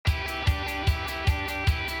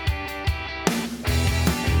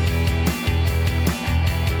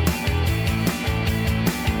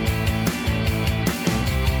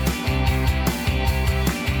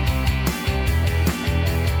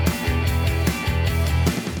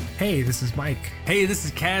Hey, this is Mike. Hey, this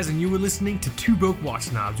is Kaz, and you were listening to Two Broke Watch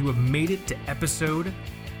Snobs. You have made it to episode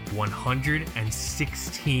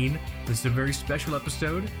 116. This is a very special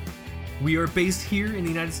episode. We are based here in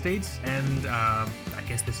the United States, and I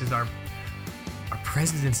guess this is our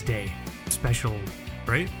President's Day special,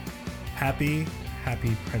 right? Happy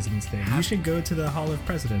President's Day. You should go to the Hall of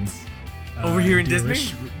Presidents. Over here in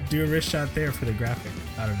Disney? Do a wrist shot there for the graphic.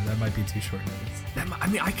 I don't know. That might be too short notice. I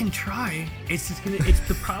mean, I can try. It's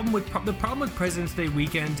the problem with President's Day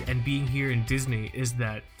weekend and being here in Disney is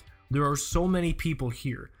that there are so many people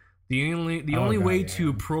here. The only way to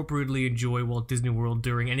appropriately enjoy Walt Disney World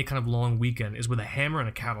during any kind of long weekend is with a hammer and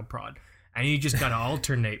a cattle prod, and you just gotta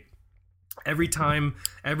alternate. Every time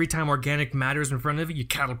organic matter is in front of you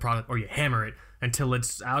cattle prod it or you hammer it until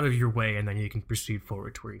it's out of your way, and then you can proceed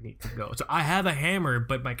forward to where you need to go. So I have a hammer,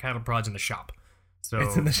 but my cattle prod's in the shop. So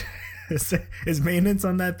it's in the is maintenance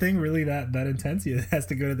on that thing really that intense? It has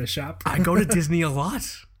to go to the shop. I go to Disney a lot.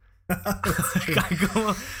 I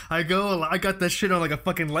got that shit on like a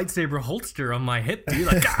fucking lightsaber holster on my hip, dude.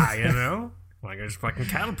 Like, you know, like I just fucking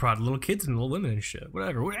cattle prod little kids and little women and shit.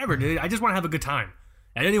 Whatever, dude. I just want to have a good time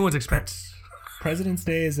at anyone's expense. President's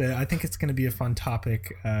Day I think it's going to be a fun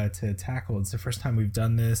topic to tackle. It's the first time we've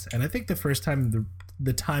done this, and I think the first time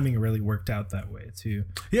the timing really worked out that way too.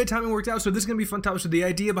 Yeah, timing worked out. So this is going to be a fun topic. So the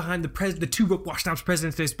idea behind the Two Broke Watch Snobs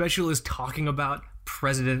President's Day special is talking about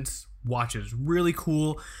presidents' watches. Really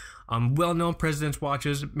cool. Well-known presidents'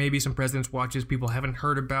 watches, maybe some presidents' watches people haven't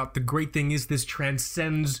heard about. The great thing is this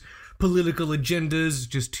transcends political agendas.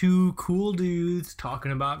 Just two cool dudes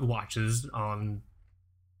talking about watches on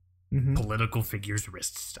political figures'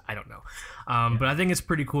 wrists. I don't know. But I think it's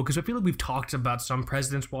pretty cool because I feel like we've talked about some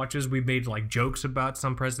presidents' watches. We've made like jokes about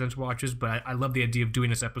some presidents' watches, but I love the idea of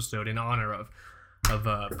doing this episode in honor of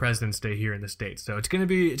President's Day here in the States. So it's gonna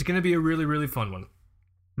be a really, really fun one.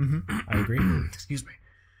 I agree. Excuse me.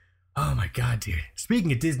 Oh my god, dude.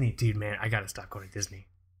 Speaking of Disney, dude, man, I gotta stop going to Disney.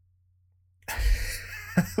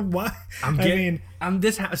 What? I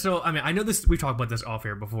know this. We've talked about this off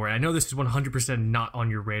air before. And I know this is 100% not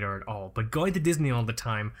on your radar at all. But going to Disney all the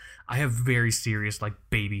time, I have very serious like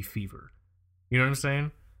baby fever. You know what I'm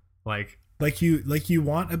saying? Like you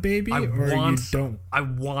want a baby, you don't? I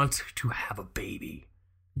want to have a baby.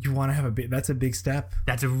 You want to have a baby? That's a big step.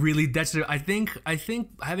 I think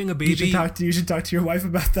having a baby. You should talk to your wife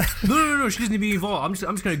about that. No. She doesn't need to be involved. I'm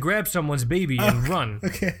just gonna grab someone's baby and run.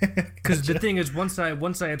 Okay. Because the thing is, once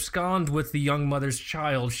I abscond with the young mother's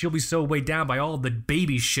child, she'll be so weighed down by all the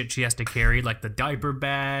baby shit she has to carry, like the diaper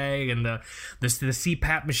bag and the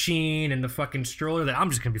CPAP machine and the fucking stroller, that I'm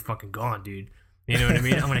just gonna be fucking gone, dude. You know what I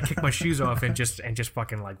mean? I'm gonna kick my shoes off and just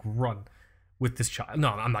fucking like run with this child. No,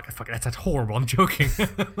 I'm not gonna fucking. That's horrible. I'm joking.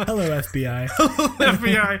 Hello, FBI. Hello,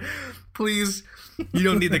 FBI. Please, you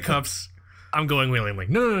don't need the cuffs. I'm going willingly.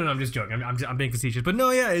 No. I'm just joking. I'm being facetious. But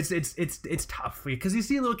no, yeah, it's tough because you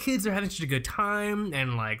see little kids are having such a good time,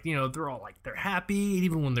 and like, you know, they're all like they're happy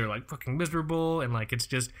even when they're like fucking miserable, and like it's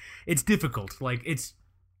difficult. Like it's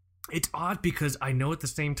odd because I know at the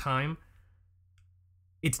same time.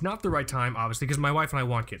 It's not the right time, obviously, because my wife and I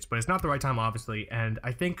want kids, but it's not the right time, obviously, and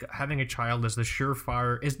I think having a child is the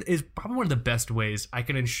surefire, is probably one of the best ways I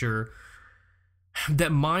can ensure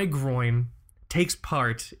that my groin takes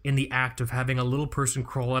part in the act of having a little person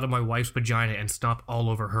crawl out of my wife's vagina and stomp all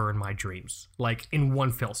over her in my dreams, like in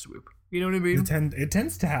one fell swoop. You know what I mean? It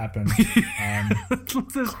tends to happen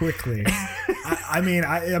quickly.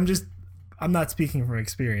 I'm not speaking from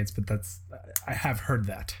experience, but I have heard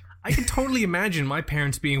that. I can totally imagine my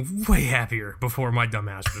parents being way happier before my dumb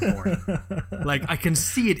ass was born. Like, I can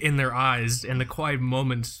see it in their eyes in the quiet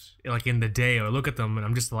moments, like in the day, or I look at them and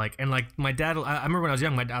I'm just like, and like my dad, I remember when I was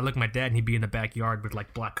young, I looked at my dad and he'd be in the backyard with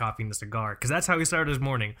like black coffee and a cigar, because that's how he started his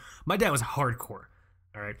morning. My dad was hardcore,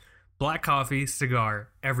 all right? Black coffee, cigar,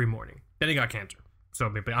 every morning. Then he got cancer. So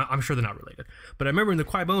but I'm sure they're not related. But I remember in the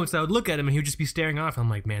quiet moments, I would look at him and he would just be staring off. I'm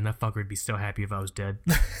like, man, that fucker would be so happy if I was dead.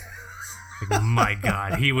 Like, my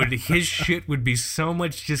God, his shit would be so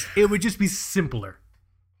much it would just be simpler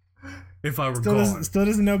if I were gone. Still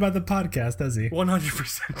doesn't know about the podcast, does he?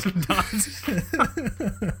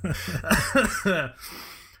 100% not.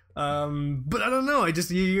 But I don't know.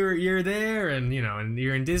 You're there, and you know, and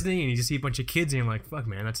you're in Disney, and you just see a bunch of kids, and you're like, fuck,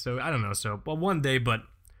 man, that's so. I don't know. So, well, one day, but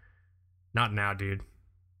not now, dude.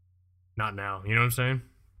 Not now. You know what I'm saying?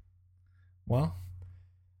 Well,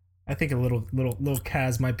 I think a little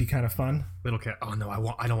Kaz might be kind of fun. Little Kaz. Oh no,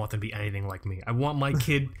 I don't want them to be anything like me. I want my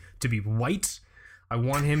kid to be white. I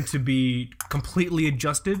want him to be completely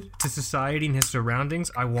adjusted to society and his surroundings.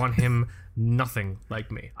 I want him nothing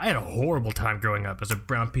like me. I had a horrible time growing up as a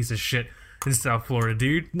brown piece of shit in South Florida,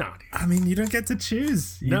 dude. No, dude. I mean, you don't get to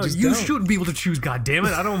choose. No, just you don't. shouldn't be able to choose. God damn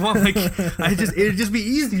it! I don't want it'd just be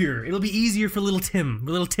easier. It'll be easier for little Tim,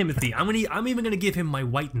 little Timothy. I'm even gonna give him my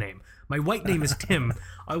white name. My white name is Tim.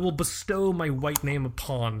 I will bestow my white name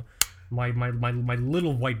upon my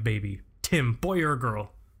little white baby, Tim, boy or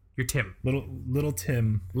girl. You're Tim. Little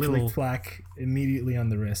Tim. Little flick flack immediately on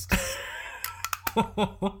the wrist.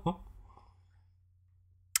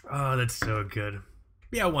 Oh, that's so good.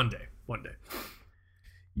 Yeah, one day.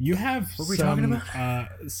 You have what were we talking about?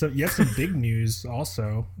 So you have some big news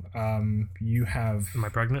also. You have. Am I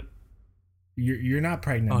pregnant? You're not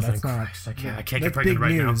pregnant. Oh, That's thank not. Christ. I can't that's get pregnant big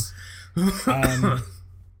right news. now.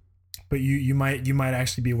 But you might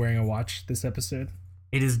actually be wearing a watch this episode.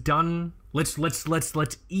 It is done. Let's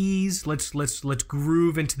ease. Let's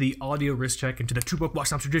groove into the audio wrist check, into the 2-book watch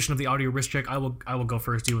tradition of the audio wrist check. I will go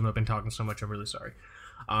first, even though I've been talking so much. I'm really sorry.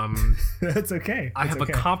 That's okay. I have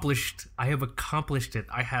accomplished it.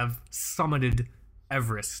 I have summited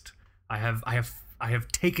Everest. I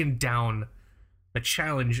have taken down the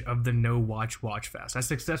challenge of the no watch fast. I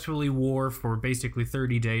successfully wore for basically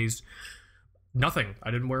 30 days nothing.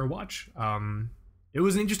 I didn't wear a watch. It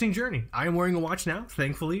was an interesting journey. I am wearing a watch now,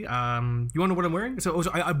 thankfully. You want to know what I'm wearing? So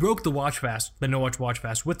I broke the watch fast, the no watch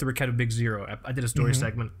fast, with the Raketa Big Zero. I did a story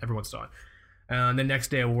segment. Everyone saw it. And the next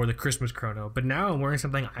day I wore the Christmas chrono. But now I'm wearing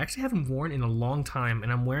something I actually haven't worn in a long time, and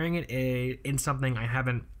I'm wearing it in something I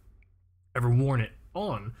haven't ever worn it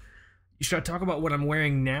on. Should I talk about what I'm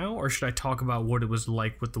wearing now, or should I talk about what it was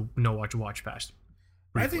like with the no watch fast?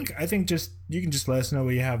 Briefly. I think just you can just let us know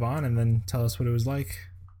what you have on, and then tell us what it was like.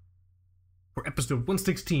 For episode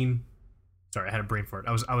 116. Sorry, I had a brain fart.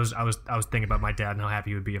 I was thinking about my dad and how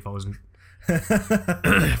happy he would be if I wasn't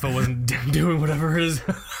doing whatever it is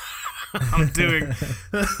I'm doing.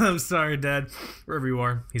 I'm sorry, Dad. Wherever you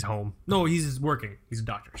are, he's home. No, he's working. He's a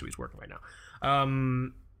doctor, so he's working right now.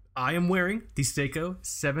 I am wearing the Seiko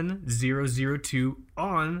 7002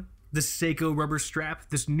 on the Seiko rubber strap,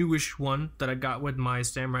 this newish one that I got with my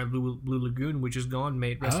Samurai Blue Lagoon, which is gone.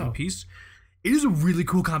 May it rest in peace. It is a really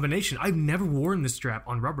cool combination. I've never worn this strap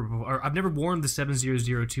on rubber before. Or I've never worn the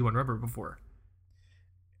 7002 on rubber before.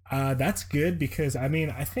 That's good because, I mean,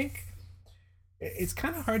 I think it's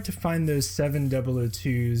kind of hard to find those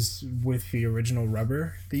 7002s with the original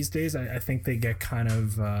rubber these days. I think they get kind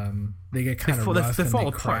of rough they fall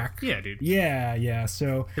apart. Crack. Yeah, dude. Yeah.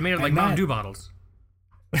 So they made it like Mountain Dew bottles.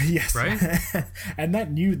 Yes, right. And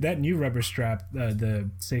that new rubber strap,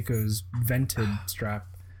 the Seiko's vented strap,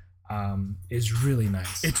 is really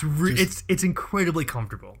nice. It's incredibly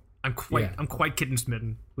comfortable. I'm quite kitten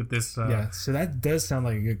smitten with this. Yeah, so that does sound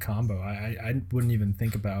like a good combo. I wouldn't even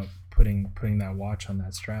think about putting that watch on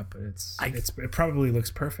that strap, but it probably looks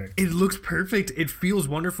perfect. It looks perfect. It feels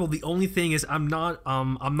wonderful. The only thing is I'm not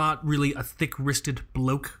really a thick-wristed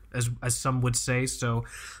bloke as some would say. So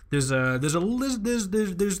there's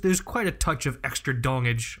quite a touch of extra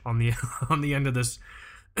dongage on the end of this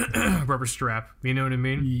rubber strap. You know what I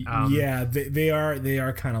mean? Yeah, they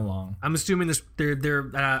are kind of long. I'm assuming this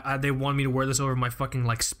they want me to wear this over my fucking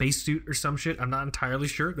like spacesuit or some shit. I'm not entirely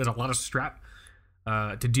sure. There's a lot of strap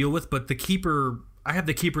to deal with, but the keeper, I have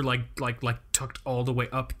the keeper like tucked all the way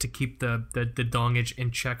up to keep the dongage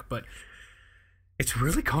in check, but it's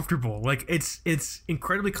really comfortable. Like it's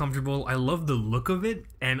incredibly comfortable. I love the look of it,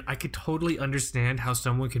 and I could totally understand how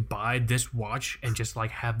someone could buy this watch and just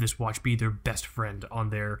like have this watch be their best friend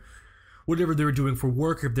on their whatever they were doing for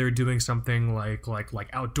work, if they're doing something like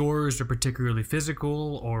outdoors or particularly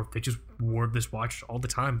physical, or if they just wore this watch all the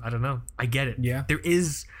time. I don't know. I get it. Yeah. There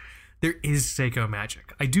is Seiko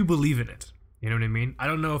magic. I do believe in it. You know what I mean? I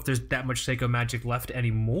don't know if there's that much Seiko magic left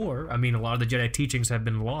anymore. I mean, a lot of the Jedi teachings have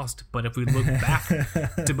been lost, but if we look back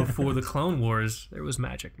to before the Clone Wars, there was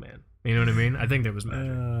magic, man. You know what I mean? I think there was magic.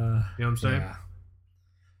 You know what I'm saying? Yeah.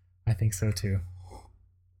 I think so too.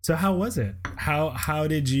 So how was it? How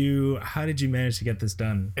did you manage to get this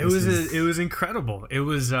done? It was incredible. It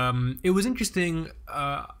was interesting.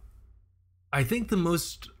 I think the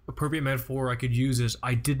most appropriate metaphor I could use is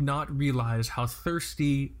I did not realize how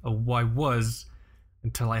thirsty I was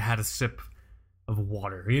until I had a sip of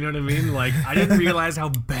water. You know what I mean? Like, I didn't realize how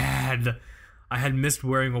bad I had missed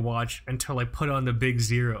wearing a watch until I put on the Big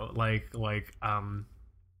Zero.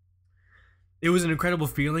 It was an incredible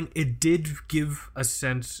feeling. It did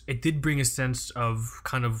bring a sense of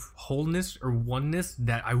kind of wholeness or oneness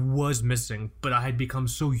that I was missing, but I had become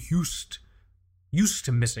so used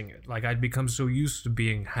to missing it. Like, I'd become so used to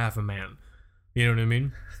being half a man. You know what I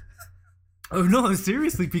mean? Oh no,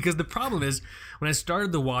 seriously, because the problem is when I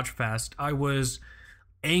started the watch fast, I was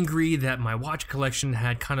angry that my watch collection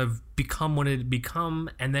had kind of become what it had become.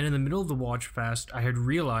 And then in the middle of the watch fast, I had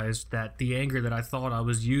realized that the anger that I thought I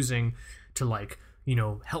was using to, like, you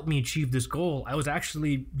know, help me achieve this goal, I was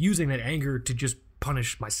actually using that anger to just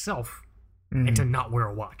punish myself and to not wear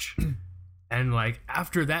a watch. And like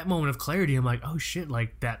after that moment of clarity, I'm like, oh shit,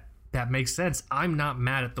 like that makes sense. I'm not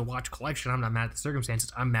mad at the watch collection. I'm not mad at the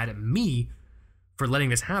circumstances. I'm mad at me for letting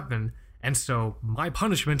this happen. And so my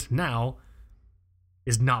punishment now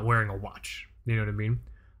is not wearing a watch. You know what I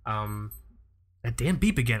mean? That damn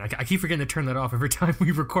beep again. I keep forgetting to turn that off every time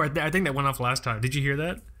we record that. I think that went off last time. Did you hear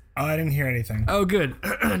that? Oh, I didn't hear anything. Oh, good.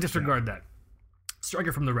 Disregard that. Strike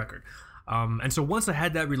it from the record. And so once I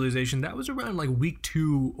had that realization, that was around like week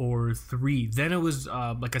 2 or 3. Then it was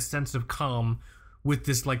like a sense of calm with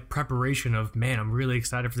this like preparation of, man, I'm really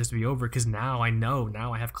excited for this to be over because now I know,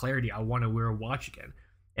 now I have clarity. I want to wear a watch again.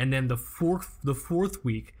 And then the fourth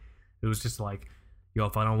week, it was just like, yo,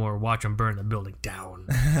 if I don't wear a watch, I'm burning the building down.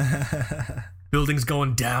 Building's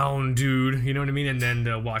going down, dude. You know what I mean? And then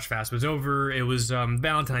the watch fast was over. It was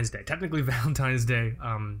Valentine's Day. Technically, Valentine's Day.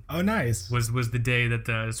 Oh, nice. Was the day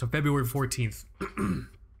that so February 14th, the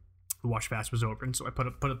watch fast was over, and so I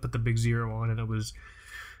put the big 0 on, and it was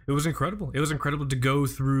incredible. It was incredible to go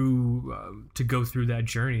through that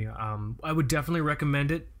journey. I would definitely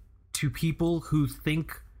recommend it to people who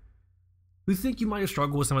think you might have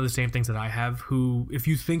struggled with some of the same things that I have, who, if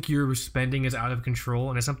you think your spending is out of control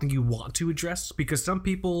and it's something you want to address, because some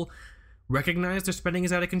people recognize their spending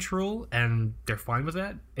is out of control and they're fine with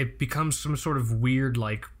that, it becomes some sort of weird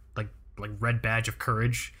like red badge of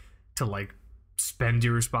courage to like spend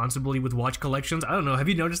irresponsibly with watch collections. I don't know. Have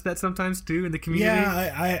you noticed that sometimes too in the community?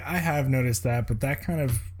 Yeah, I have noticed that, but that kind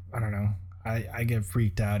of, I don't know. I get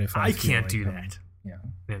freaked out if I can't like do that. Yeah.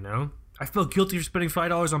 You know? I felt guilty for spending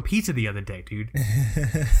 $5 on pizza the other day, dude.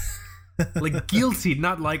 Like guilty,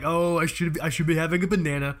 not like, oh, I should be having a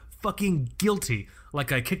banana. Fucking guilty,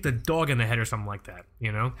 like I kicked a dog in the head or something like that.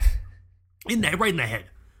 You know, right in the head,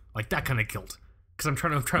 like that kind of guilt. Because I'm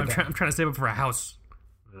trying to save up for a house.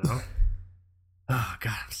 You know? Oh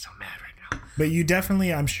god, I'm so mad right now. But you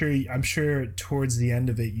definitely, I'm sure towards the end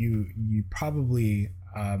of it, you probably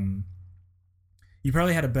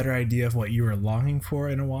had a better idea of what you were longing for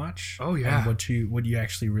in a watch. Oh yeah, and what you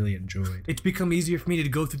actually really enjoyed. It's become easier for me to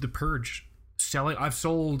go through the purge. I've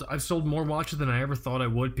sold more watches than I ever thought I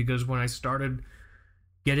would, because when I started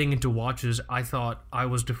getting into watches, I thought I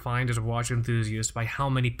was defined as a watch enthusiast by how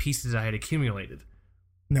many pieces I had accumulated.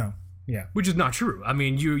 No. Yeah. Which is not true. I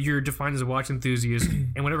mean, you're defined as a watch enthusiast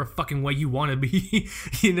in whatever fucking way you want to be.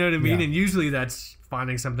 You know what I mean? Yeah. And usually that's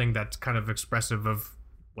finding something that's kind of expressive of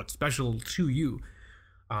what's special to you.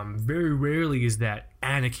 Very rarely is that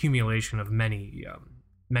an accumulation of many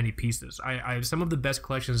pieces. I have some of the best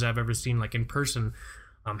collections I've ever seen, like in person,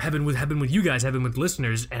 have been with you guys, have been with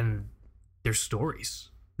listeners, and there's stories.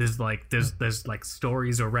 There's like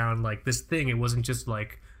stories around like this thing. It wasn't just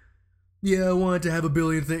like, yeah, I wanted to have a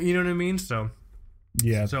billion things. You know what I mean? So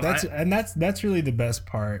yeah, that's really the best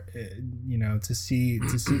part. You know, to see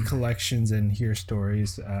collections and hear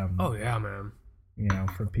stories. Oh yeah, man. You know,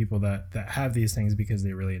 for people that have these things because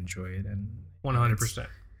they really enjoy it, and 100%.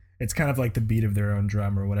 It's kind of like the beat of their own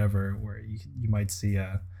drum or whatever, where you might see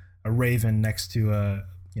a Raven next to a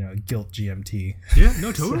Gilt GMT. Yeah,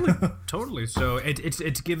 no, totally, totally. So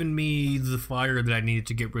it's given me the fire that I needed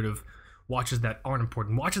to get rid of watches that aren't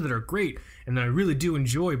important, watches that are great and that I really do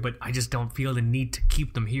enjoy, but I just don't feel the need to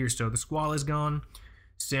keep them here. So the Squall is gone,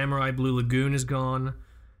 Samurai Blue Lagoon is gone,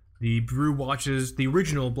 the Brew watches, the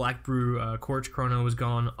original Black Brew Quartz Chrono is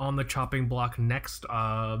gone. On the chopping block next,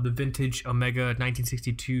 the vintage Omega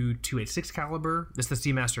 1962 286 caliber. It's the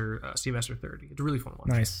Seamaster 30. It's a really fun watch.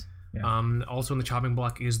 Nice. Yeah. Also in the chopping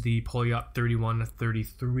block is the Polyot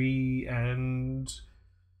 3133 and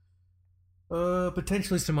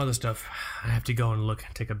potentially some other stuff. I have to go and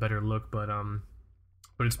take a better look, but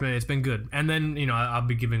it's been good. And then I'll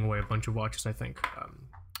be giving away a bunch of watches, I think,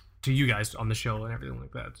 to you guys on the show and everything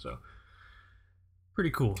like that. So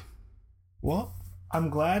pretty cool. Well, I'm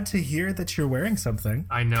glad to hear that you're wearing something.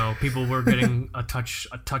 I know people were getting a touch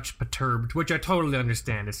perturbed, which I totally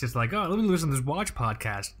understand. It's just like, oh, let me listen to this watch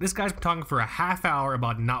podcast. This guy's been talking for a half hour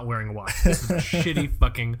about not wearing a watch. This is a shitty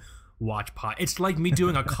fucking watch pod. It's like me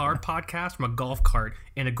doing a car podcast from a golf cart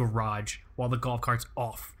in a garage while the golf cart's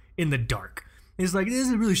off in the dark. It's like, this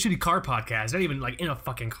is a really shitty car podcast. Not even like in a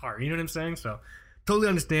fucking car. You know what I'm saying? So totally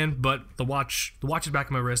understand. But the watch is back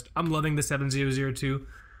on my wrist. I'm loving the 7002.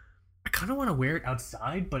 I kind of want to wear it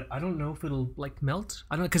outside, but I don't know if it'll like melt.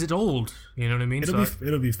 I don't know, because it's old. You know what I mean?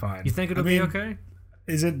 It'll be fine. You think it'll be okay?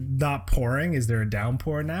 Is it not pouring? Is there a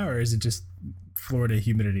downpour now, or is it just Florida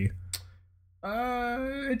humidity?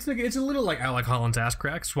 It's a little like I like Holland's ass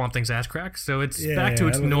crack, Swamp Thing's ass crack. So it's Yeah, back to yeah,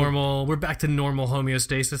 its it'll- normal. We're back to normal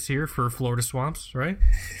homeostasis here for Florida swamps, right?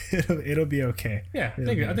 It'll be okay. Yeah, I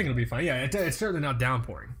think it'll be fine. Yeah, it's certainly not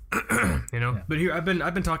downpouring, you know. Yeah. But here I've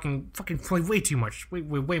been talking fucking way too much,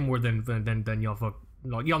 way more than y'all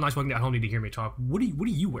y'all nice fucking at home need to hear me talk. What are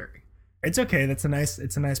you wearing? It's okay. It's a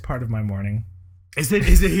nice part of my morning. Is it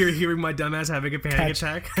hearing my dumbass having a panic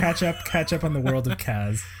attack? Catch up on the world of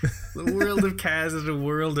Kaz. The world of Kaz is a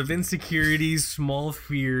world of insecurities, small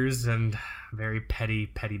fears, and very petty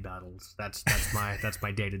battles. That's my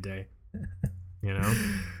day to day. You know.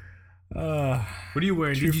 What are you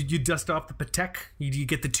wearing? Did you dust off the Patek? You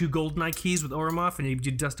get the 2 gold Nikes with Oromov, and you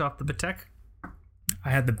dust off the Patek? I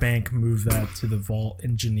had the bank move that to the vault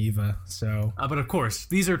in Geneva, so But of course,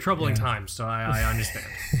 these are troubling Yeah. times, so I understand.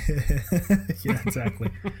 yeah, exactly.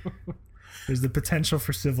 There's the potential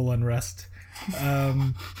for civil unrest.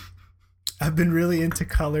 I've been really into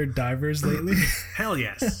colored divers lately. Hell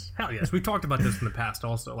yes. We've talked about this in the past,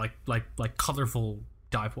 also, like colorful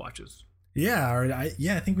dive watches. Yeah, I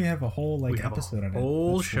think we have a whole We have episode a on it.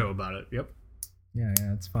 whole That's show cool. about it. Yep. Yeah,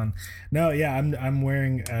 it's fun. No, yeah, I'm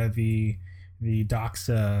wearing the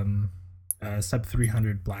Doxa sub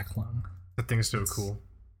 300 black lung. That thing is so cool.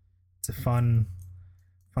 It's a fun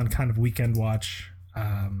kind of weekend watch.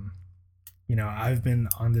 You know, I've been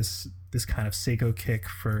on this kind of Seiko kick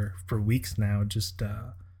for weeks now, just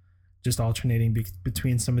alternating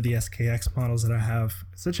between some of the SKX models that I have.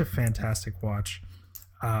 It's such a fantastic watch.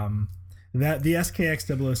 That the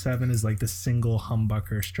SKX 007 is like the single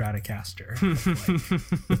humbucker Stratocaster of like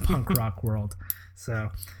the punk rock world.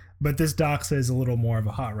 So, but this Doxa is a little more of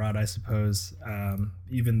a hot rod, I suppose.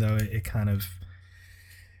 Even though it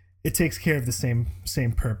takes care of the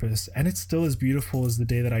same purpose, and it's still as beautiful as the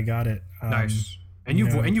day that I got it. Nice. And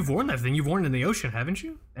you've worn that thing. You've worn it in the ocean, haven't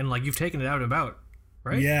you? And like you've taken it out and about,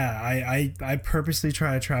 right? Yeah, I purposely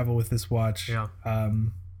try to travel with this watch. Yeah.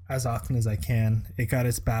 As often as I can. It got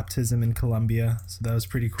its baptism in Colombia, so that was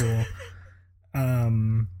pretty cool.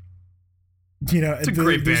 You know, It's a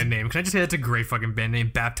great band name. Can I just say that's a great fucking band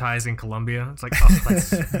name? Baptized in Colombia. It's like, oh,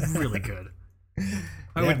 that's really good.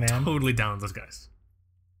 I would totally down with those guys.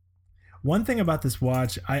 One thing about this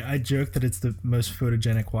watch, I joke that it's the most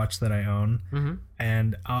photogenic watch that I own,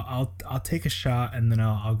 and I'll take a shot and then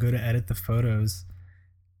I'll go to edit the photos,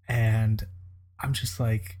 and I'm just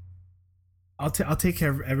like, I'll take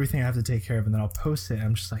care of everything I have to take care of, and then I'll post it. And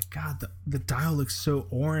I'm just like, God, the dial looks so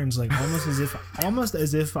orange, like almost as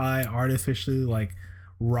if I artificially like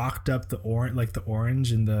rocked up the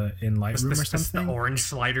orange in Lightroom or something. The orange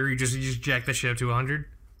slider, you just jack the shit up to 100.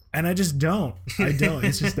 And I just don't.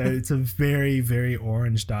 It's just that it's a very, very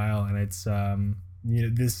orange dial, and it's you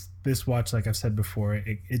know, this watch, like I've said before,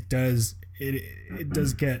 it does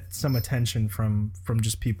get some attention from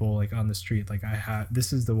just people like on the street. Like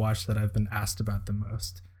this is the watch that I've been asked about the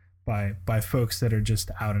most by folks that are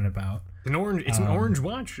just out and about. An orange, it's an orange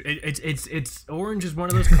watch. It's orange is one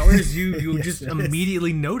of those colors you Yes, just it is.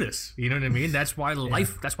 immediately notice. You know what I mean? That's why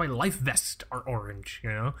life vests are orange. You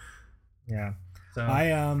know. Yeah.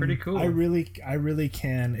 So pretty cool. I really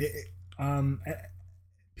can.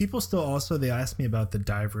 People still also, they ask me about the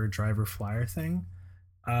driver flyer thing,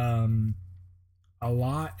 a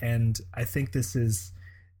lot, and I think this is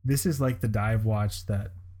like the dive watch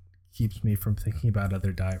that keeps me from thinking about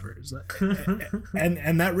other divers,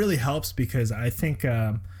 and that really helps because I think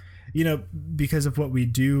you know, because of what we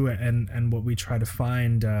do and what we try to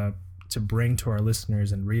find to bring to our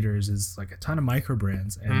listeners and readers is like a ton of micro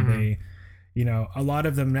brands, and they, you know, a lot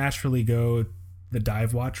of them naturally go the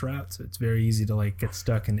dive watch route, so it's very easy to like get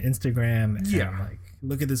stuck in Instagram and like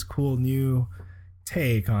look at this cool new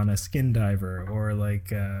take on a skin diver or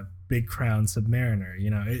like a Big Crown Submariner. You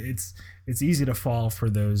know, it's easy to fall for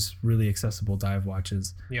those really accessible dive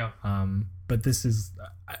watches. Yeah. But this is,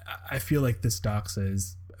 I feel like this Doxa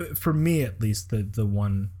is, for me at least, the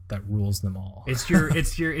one that rules them all. It's your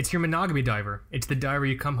monogamy diver. It's the diver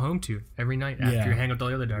you come home to every night after you hang out with all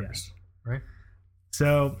the other divers, right?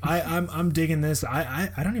 So I'm digging this. I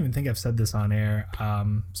don't even think I've said this on air.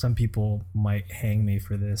 Some people might hang me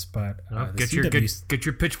for this, but get your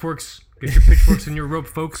pitchforks, get your pitchforks and your rope,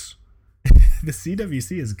 folks. The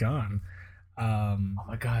CWC is gone. Oh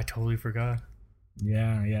my god, I totally forgot.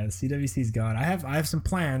 Yeah, the CWC is gone. I have some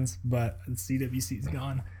plans, but the CWC is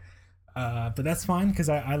gone. But that's fine because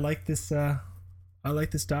I like this. I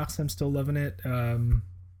like this Doxa. I'm still loving it.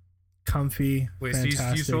 Comfy. Wait, fantastic.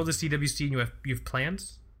 so you sold the CWC and you have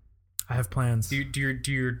plans? I have plans. Do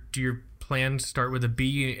your plans start with a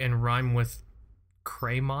B and rhyme with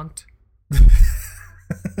Craymont?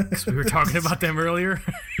 'Cause we were talking about them earlier.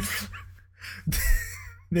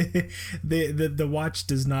 The watch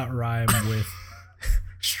does not rhyme with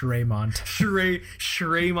Shremont.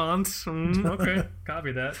 Shremont. Okay,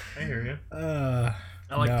 copy that. I hear you. I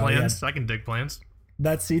like plans. Yeah. I can dig plans.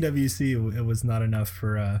 That CWC, it was not enough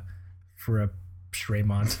for a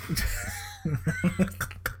Shremont.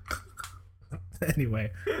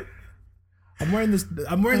 Anyway, I'm wearing the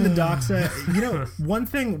Doxa. You know, one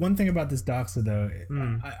thing about this Doxa though,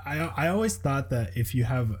 I always thought that if you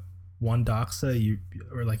have one Doxa, you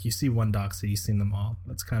see one Doxa, you've seen them all.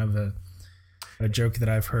 That's kind of a joke that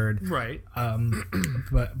I've heard. Right.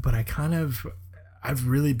 But I've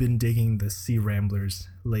really been digging the Sea Ramblers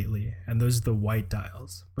lately, and those are the white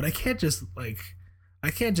dials. But I can't just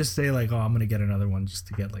say like, oh, I'm gonna get another one just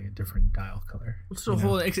to get like a different dial color.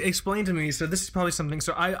 So explain to me. So this is probably something.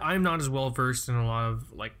 So I'm not as well versed in a lot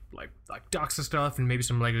of like Doxa stuff and maybe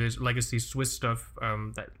some legacy Swiss stuff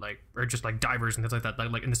that like are just like divers and things like that.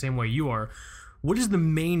 Like in the same way you are. What is the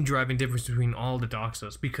main driving difference between all the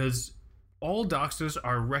Doxas? Because all Doxas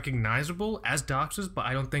are recognizable as Doxas, but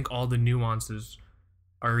I don't think all the nuances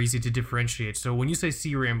are easy to differentiate. So when you say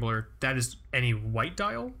Sea Rambler, that is any white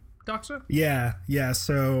dial Doxa? Yeah.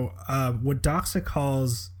 So what Doxa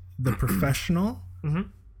calls the professional,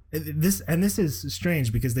 this is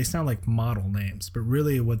strange because they sound like model names, but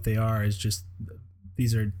really what they are is just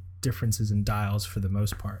these are differences in dials for the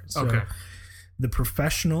most part. So okay. The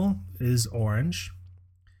professional is orange,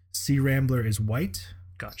 Sea Rambler is white.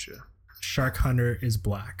 Gotcha. Shark Hunter is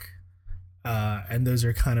black. And those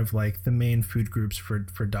are kind of like the main food groups for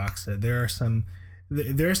Doxa. There are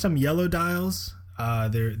some yellow dials.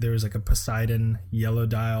 There was like a Poseidon yellow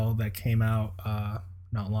dial that came out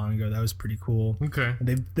not long ago. That was pretty cool. Okay.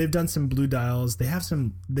 They've done some blue dials. They have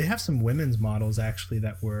some women's models actually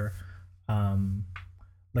that were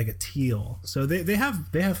like a teal. So they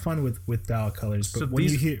have fun with dial colors. But so when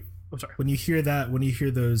you hear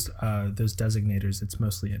those designators, it's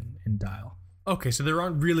mostly in dial. Okay, so there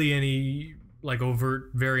aren't really any like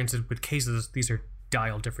overt variances with cases. These are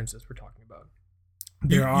dial differences we're talking about.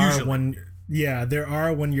 There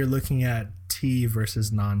are when you're looking at T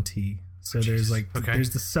versus non-T. So there's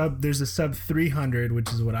there's a sub 300,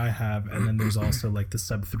 which is what I have, and then there's also like the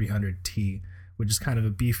sub 300T, which is kind of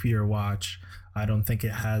a beefier watch. I don't think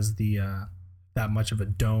it has the that much of a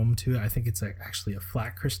dome to it. I think it's actually a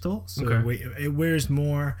flat crystal, so it wears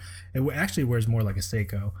more. It actually wears more like a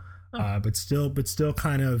Seiko. But still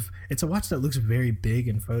kind of, it's a watch that looks very big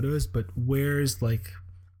in photos, but wears like,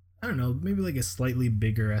 I don't know, maybe like a slightly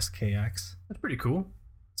bigger SKX. That's pretty cool.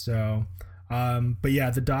 So, but yeah,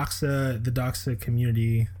 the Doxa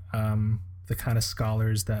community, the kind of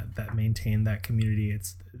scholars that maintain that community,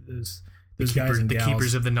 it's those guys and gals. The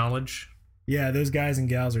keepers of the knowledge. Yeah, those guys and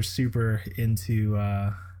gals are super into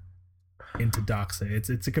Doxa.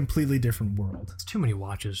 It's a completely different world. It's too many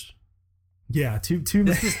watches. Yeah, too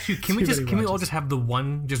many. Can we all just have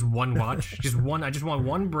one watch? Just one. I just want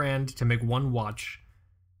one brand to make one watch,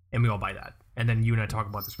 and we all buy that. And then you and I talk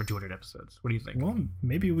about this for 200 episodes. What do you think? Well,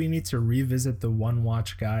 maybe we need to revisit the one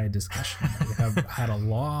watch guy discussion that we have had a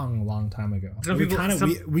long time ago.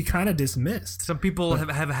 We kind of dismissed. Some people have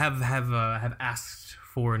asked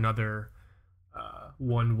for another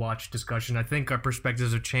one watch discussion. I think our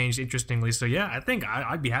perspectives have changed interestingly. So yeah, I think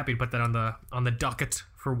I'd be happy to put that on the docket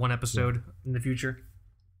for one episode in the future.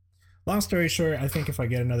 Long story short, I think if I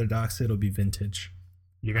get another Doxa, it'll be vintage.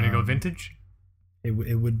 You're gonna go vintage? It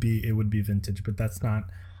would be vintage, but that's not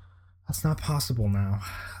possible now.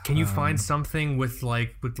 Can you find something with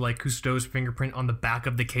Cousteau's fingerprint on the back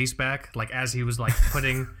of the case back, like as he was like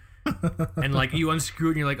putting and like you unscrew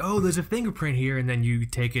it and you're like, oh, there's a fingerprint here, and then you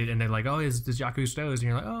take it and they're like, oh, it's Jacques Cousteau's, and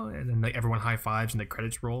you're like, oh, and then like everyone high fives and the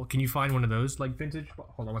credits roll. Can you find one of those like vintage?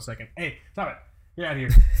 Hold on 1 second. Hey, stop it. Get out of here.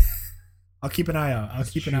 I'll keep an eye out.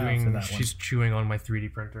 Keep an eye out for that one. She's chewing on my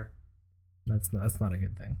 3D printer. That's not a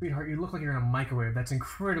good thing. Sweetheart, you look like you're in a microwave. That's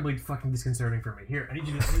incredibly fucking disconcerting for me. Here, I need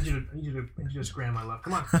you to scram my love.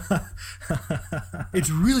 Come on. It's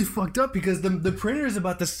really fucked up because the printer is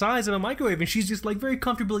about the size of a microwave, and she's just like very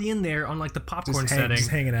comfortably in there on like the popcorn setting, just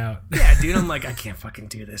hanging out. Yeah, dude. I'm like, I can't fucking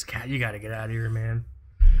do this, cat. You got to get out of here, man.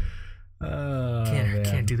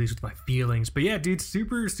 Can't do this with my feelings. But yeah, dude,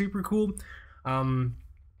 super super cool.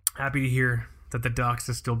 Happy to hear that the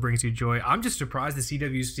Doxa still brings you joy. I'm just surprised the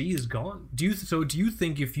CWC is gone. Do you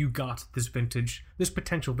think if you got this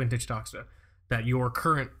potential vintage Doxa, that your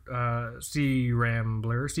current Sea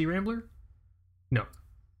Rambler? No.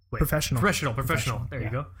 Wait. Professional. There you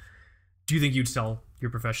go. Do you think you'd sell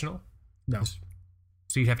your professional? No.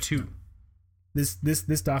 So you'd have two. This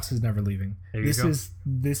Doxa is never leaving. There you go.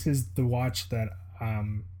 This is the watch that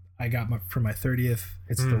I got for my 30th.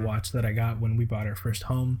 It's the watch that I got when we bought our first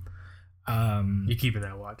home. You keeping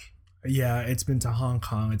that watch? Yeah, it's been to Hong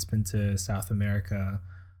Kong. It's been to South America.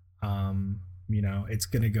 You know, it's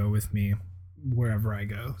gonna go with me wherever I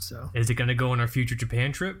go. So is it gonna go on our future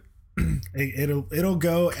Japan trip? It'll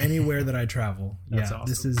go anywhere that I travel. That's awesome.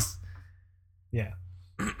 This is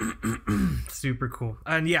super cool.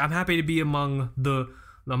 And yeah, I'm happy to be among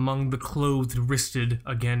the clothed wristed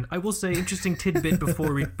again. I will say, interesting tidbit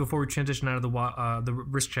before we transition out of the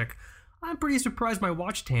wrist check. I'm pretty surprised my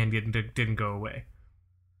watch tan didn't go away.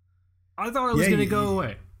 I thought it was gonna go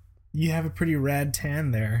away. You have a pretty rad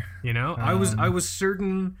tan there. You know, I was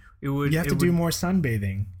certain it would. You have to do more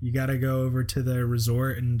sunbathing. You got to go over to the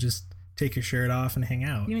resort and just take your shirt off and hang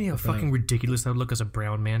out. You know how fucking ridiculous that would look as a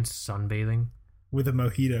brown man sunbathing with a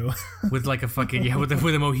mojito, with like a fucking with a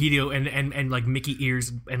mojito and like Mickey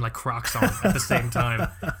ears and like Crocs on at the same time.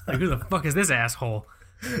 Like, who the fuck is this asshole?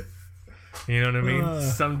 You know what I mean?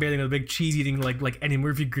 Sunbathing with a big cheese eating like Eddie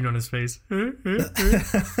Murphy grin on his face.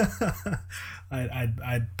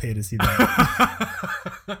 I'd pay to see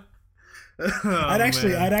that.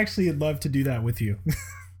 I'd actually love to do that with you.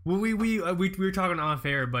 Well, we were talking off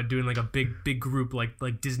air about doing like a big group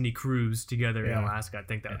like Disney cruise together in Alaska. I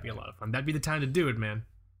think that would be a lot of fun. That'd be the time to do it, man.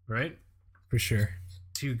 Right? For sure.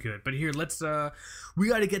 Too good. But here, let's we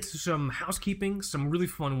got to get to some housekeeping, some really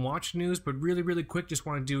fun watch news, but really quick, just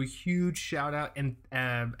want to do a huge shout out and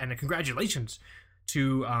a congratulations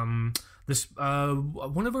to this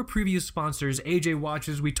one of our previous sponsors, AJ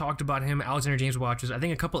Watches. We talked about him, Alexander James Watches, I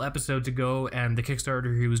think a couple episodes ago, and the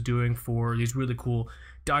Kickstarter he was doing for these really cool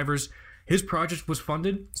divers. His project was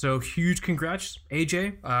funded, so huge congrats,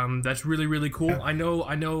 AJ. That's really cool. Yeah. I know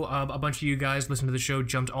a bunch of you guys listen to the show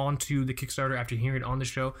jumped onto the Kickstarter after hearing it on the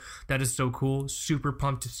show. That is so cool. Super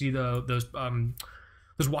pumped to see those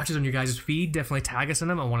watches on your guys' feed. Definitely tag us in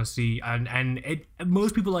them. I want to see. And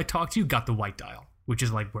most people I talk to got the white dial, which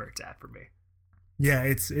is like where it's at for me. Yeah,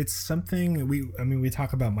 it's something we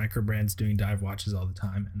talk about micro brands doing dive watches all the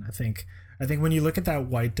time, and I think when you look at that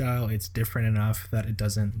white dial, it's different enough that it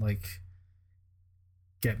doesn't like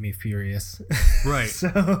get me furious. Right.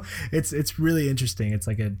 So it's really interesting. It's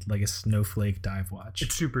like a snowflake dive watch.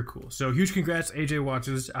 It's super cool. So huge congrats, AJ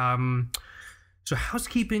Watches. So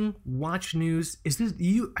housekeeping, watch news. Is this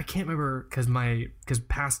you? I can't remember because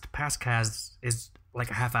past Kaz is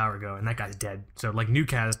like a half hour ago, and that guy's dead. So like new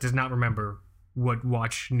Kaz does not remember what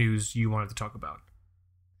watch news you wanted to talk about.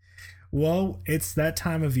 Well, it's that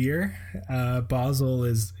time of year. Basel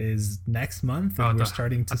is next month, and we're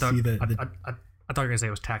starting to see the. I thought you were gonna say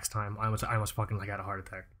it was tax time. I almost fucking like had a heart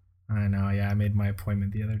attack. I know. Yeah, I made my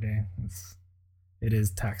appointment the other day. It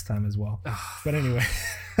is tax time as well. But anyway,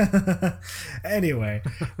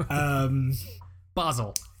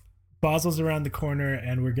 Basel's around the corner,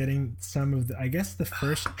 and we're getting some of the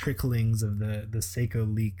first tricklings of the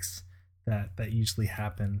Seiko leaks that usually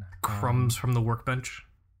happen. Crumbs from the workbench.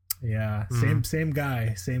 Yeah, same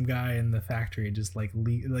guy in the factory, just like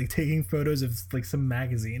taking photos of like some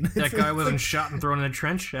magazine. That guy wasn't shot and thrown in a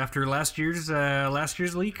trench after last year's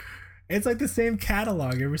leak. It's like the same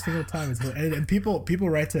catalog every single time. And people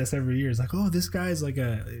write to us every year. It's like, oh, this guy's like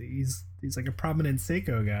he's like a prominent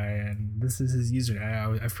Seiko guy, and this is his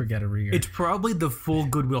username. I forget every year. It's probably the full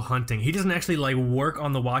Goodwill Hunting. He doesn't actually like work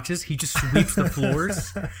on the watches. He just sweeps the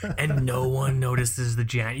floors, and no one notices the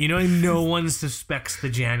janitor. You know, no one suspects the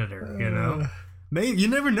janitor. You know, maybe you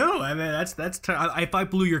never know. I mean, that's. If I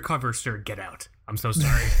blew your cover, sir, get out. I'm so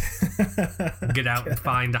sorry. Get out and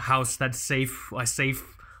find a house that's safe.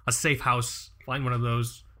 A safe house. Find one of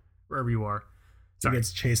those wherever you are. He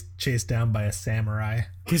gets chased down by a samurai.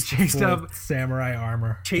 Gets chased down. Samurai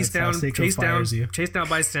armor. Chased down by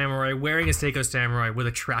a samurai wearing a Seiko samurai with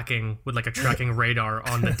a tracking radar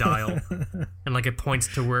on the dial, and like it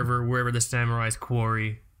points to wherever the samurai's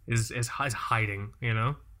quarry is hiding. You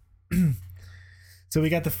know. So we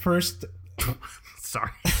got the first.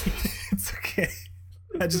 Sorry. It's okay.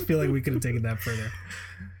 I just feel like we could have taken that further.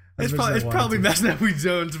 It's probably best that we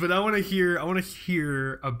don't, but I want to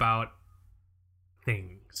hear about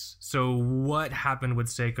things. So what happened with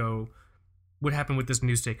Seiko? What happened with this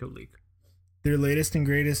new Seiko leak? Their latest and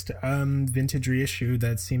greatest vintage reissue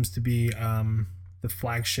that seems to be the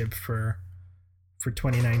flagship for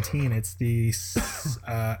 2019. It's the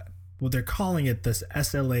they're calling it this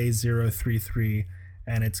SLA 033,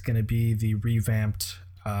 and it's going to be the revamped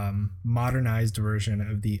modernized version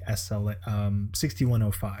of the SLA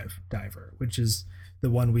 6105 diver, which is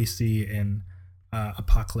the one we see in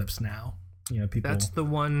Apocalypse Now. You know, people. That's the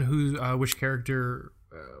one who which character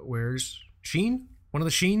wears Sheen? One of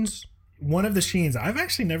the Sheens? One of the Sheens. I've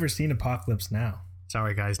actually never seen Apocalypse Now.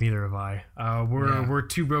 Sorry, guys, neither have I. We're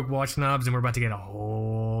two broke watch snobs, and we're about to get a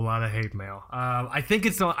whole lot of hate mail. I think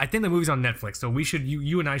the movie's on Netflix, so we should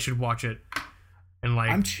you and I should watch it. And like,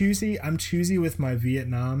 I'm choosy with my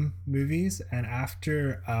Vietnam movies, and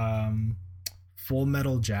after Full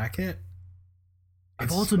Metal Jacket,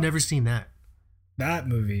 I've also never seen that. That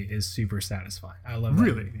movie is super satisfying. I love that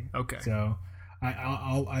movie. Okay. So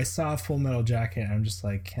I saw Full Metal Jacket, and I'm just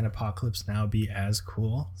like, can Apocalypse Now be as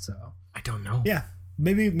cool? So I don't know. Yeah.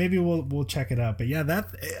 Maybe we'll check it out. But yeah, that,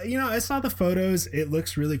 I saw the photos. It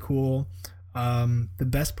looks really cool. The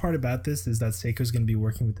best part about this is that Seiko's going to be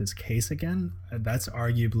working with this case again. That's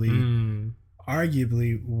arguably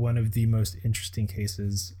one of the most interesting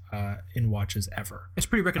cases in watches ever. It's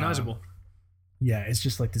pretty recognizable. Yeah, it's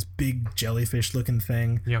just like this big jellyfish looking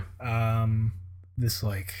thing. Yeah. This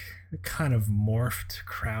like kind of morphed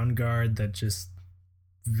crown guard that just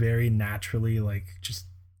very naturally like just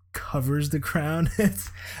covers the crown.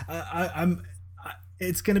 It's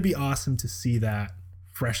gonna be awesome to see that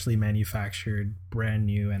freshly manufactured, brand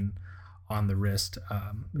new, and on the wrist.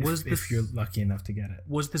 If you're lucky enough to get it.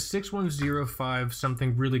 Was the 6105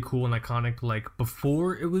 something really cool and iconic like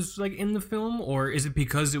before it was like in the film, or is it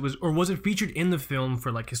because it was, or was it featured in the film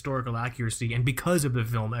for like historical accuracy, and because of the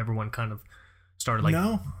film everyone kind of started like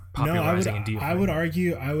popularizing and deifying? I would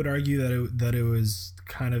argue that it was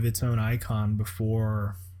kind of its own icon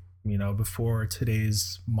before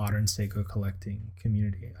today's modern Seiko collecting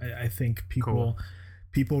community. I think people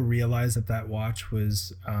realized that watch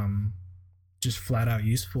was just flat out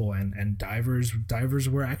useful, and divers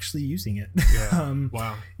were actually using it. Yeah.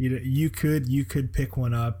 Wow. You could pick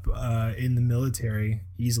one up in the military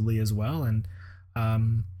easily as well, and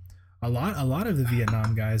a lot of the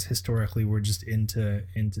Vietnam guys historically were just into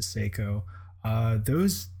Seiko.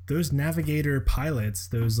 Those Navigator pilots,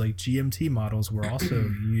 those like GMT models, were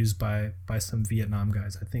also used by some Vietnam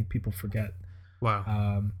guys. I think people forget.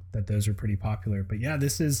 Wow. That those are pretty popular. But yeah,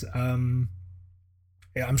 this is I'm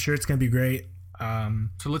sure it's gonna be great.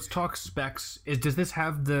 So let's talk specs. Does this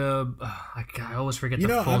have the I always forget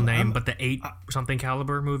the full name, but the 8 something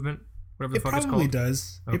caliber movement, whatever the fuck it's called?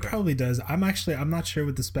 It probably does. I'm not sure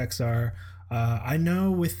what the specs are. I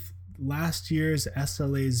know with last year's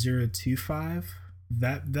SLA 025,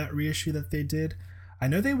 that reissue that they did, I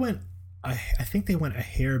know they went I think they went a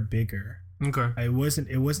hair bigger. Okay. It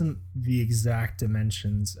wasn't the exact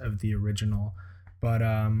dimensions of the original, but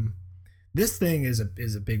this thing is a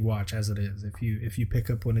big watch as it is. If you pick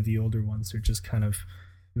up one of the older ones, they're just kind of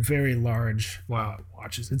very large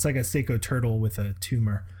watches. It's like a Seiko turtle with a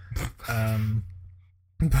tumor.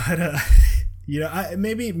 Maybe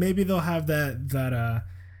they'll have that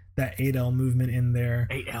 8L movement in there.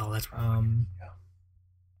 8L, that's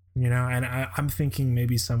and I'm thinking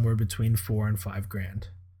maybe somewhere between $4,000 and $5,000.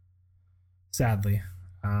 Sadly,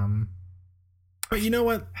 but you know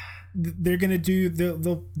what? They're gonna do.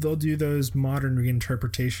 They'll do those modern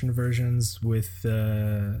reinterpretation versions with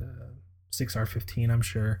 6R15. I'm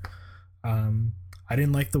sure. I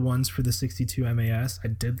didn't like the ones for the 62 MAS. I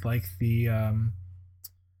did like the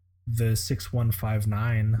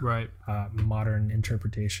 6159 modern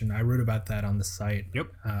interpretation. I wrote about that on the site. Yep.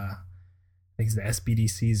 I think it's the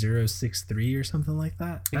SBDC 063 or something like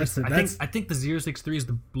that. I think the 063 is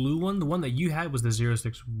the blue one. The one that you had was the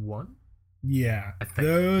 061. Yeah,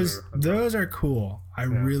 those are cool. I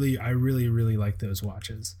really like those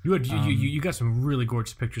watches. You got some really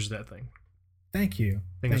gorgeous pictures of that thing. Thank you.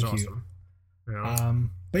 I think it's awesome. Yeah.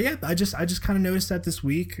 But yeah, I just kind of noticed that this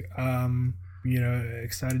week.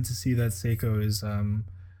 Excited to see that Seiko is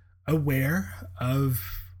aware of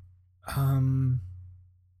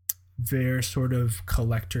their sort of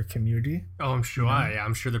collector community. Oh, I'm sure.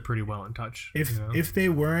 I'm sure they're pretty well in touch. If they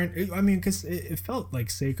weren't, because it felt like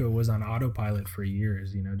Seiko was on autopilot for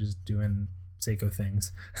years, just doing Seiko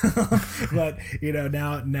things. But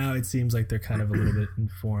now it seems like they're kind of a little bit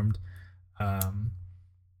informed.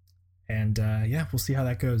 We'll see how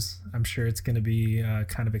that goes. I'm sure it's going to be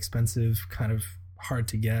kind of expensive, kind of hard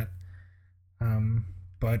to get.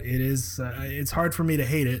 But it is. It's hard for me to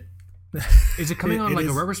hate it. Is it coming on like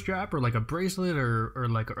a rubber strap or like a bracelet or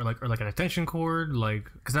like an extension cord?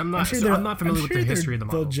 Like, because I'm not familiar with the history of the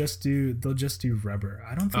model. They'll just do rubber.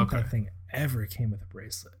 I don't think that thing ever came with a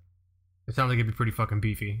bracelet. It sounds like it'd be pretty fucking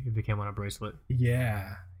beefy if it came on a bracelet.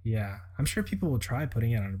 Yeah. I'm sure people will try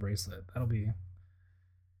putting it on a bracelet. That'll be,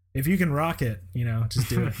 if you can rock it, just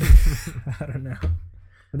do it. I don't know,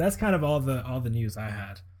 but that's kind of all the news I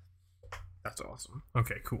had. That's awesome.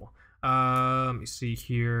 Okay, cool. Let me see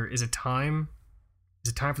here. Is it time?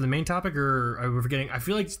 Is it time for the main topic, or are we forgetting? I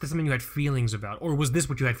feel like that's something you had feelings about, or was this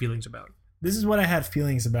what you had feelings about? This is what I had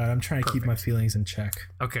feelings about. I'm trying to keep my feelings in check.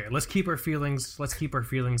 Okay, let's keep our feelings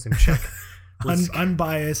in check.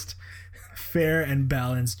 Unbiased, fair, and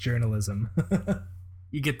balanced journalism.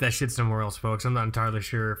 You get that shit somewhere else, folks. I'm not entirely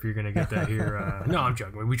sure if you're gonna get that here. No, I'm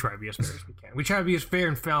joking. We try to be as fair as we can. We try to be as fair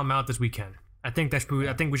and foul-mouthed as we can. I think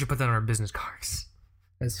we should put that on our business cards.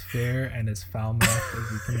 As fair and as foul-mouthed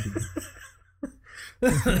as we can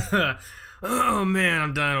be. Oh man,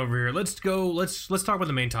 I'm dying over here. Let's go. Let's talk about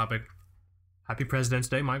the main topic. Happy President's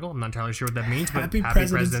Day, Michael. I'm not entirely sure what that means, but happy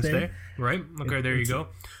President's Day. Right? Okay, there you go.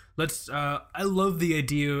 Let's. I love the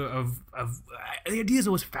idea of the idea has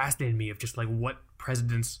always fascinated me of just like what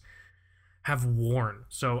presidents have worn.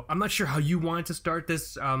 So I'm not sure how you wanted to start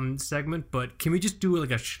this segment, but can we just do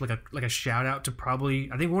like a shout out to probably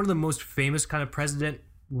I think one of the most famous kind of president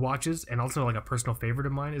watches and also like a personal favorite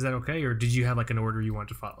of mine. Is that okay, or did you have like an order you want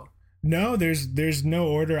to follow? No, there's no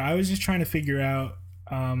order. I was just trying to figure out.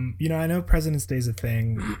 I know President's Day is a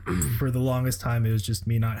thing. For the longest time, it was just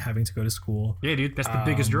me not having to go to school. Yeah, dude, that's the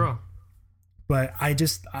biggest draw. But I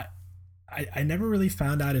never really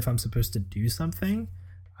found out if I'm supposed to do something,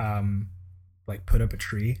 like put up a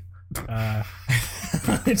tree. You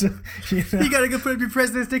gotta go put up your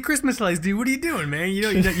President's Day Christmas lights, dude. What are you doing, man?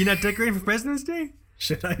 You're not decorating for President's Day?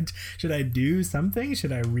 Should I do something?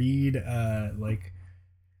 Should I read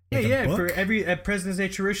Yeah. For every President's Day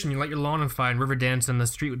tradition, you light your lawn on fire and river dance on the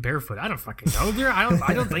street with barefoot. I don't fucking know.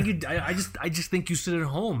 I don't think you. I just think you sit at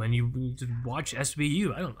home and you just watch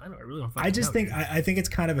SVU. I really don't. I just think I think it's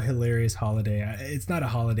kind of a hilarious holiday. It's not a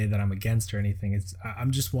holiday that I'm against or anything.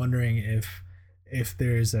 I'm just wondering if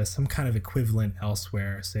there's some kind of equivalent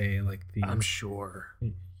elsewhere. Say like I'm sure.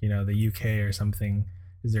 The UK or something.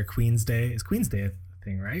 Is there Queen's Day? Is Queen's Day a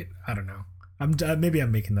thing? Right? I don't know. Maybe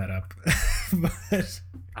I'm making that up. But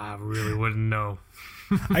I really wouldn't know.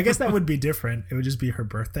 I guess that would be different. It would just be her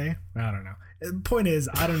birthday. I don't know. The point is,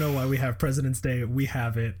 I don't know why we have President's Day. We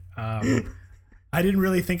have it. I didn't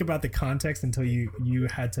really think about the context until you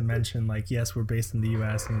had to mention, like, yes, we're based in the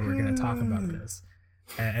U.S. and we're going to talk about this.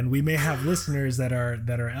 And we may have listeners that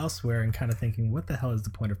are elsewhere and kind of thinking, what the hell is the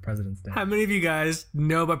point of President's Day? How many of you guys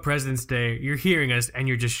know about President's Day? You're hearing us and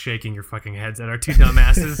you're just shaking your fucking heads at our two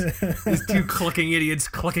dumbasses. These two clucking idiots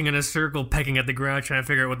clucking in a circle, pecking at the ground, trying to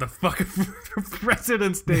figure out what the fuck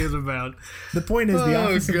President's Day is about. The point is, the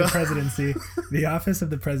office of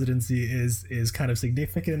the presidency is kind of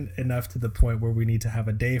significant enough to the point where we need to have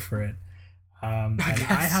a day for it. And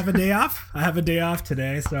I have a day off. I have a day off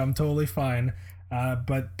today, so I'm totally fine.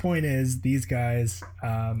 But point is, these guys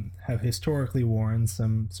have historically worn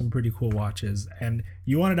some pretty cool watches, and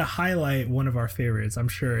you wanted to highlight one of our favorites. I'm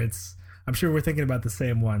sure we're thinking about the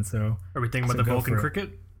same one. So are we thinking about the Vulcan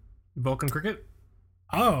Cricket? Vulcan Cricket?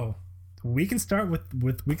 Oh, we can start with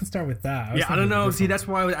that. Yeah, I don't know. See, that's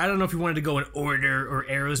why I don't know if you wanted to go in order or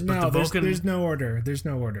arrows, but no, the Vulcan. There's no order. There's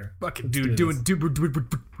no order. Fucking dude, we're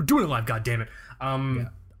doing it live. God damn it. Yeah.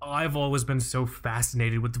 I've always been so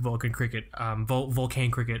fascinated with the Vulcan Cricket, Vulcan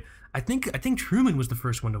Cricket. I think Truman was the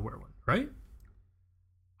first one to wear one, right?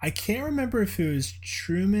 I can't remember if it was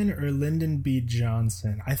Truman or Lyndon B.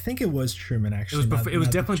 Johnson. I think it was Truman, actually. It was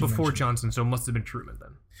definitely before Johnson, so it must have been Truman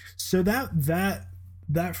then. So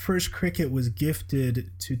that first cricket was gifted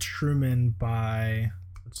to Truman by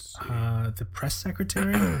the press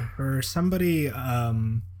secretary or somebody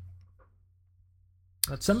on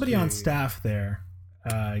staff there.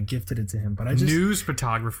 Gifted it to him, but news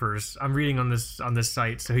photographers. I'm reading on this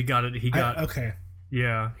site, so he got it. Okay.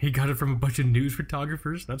 Yeah, he got it from a bunch of news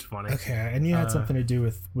photographers. That's funny. Okay, I knew it had something to do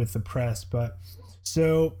with the press, but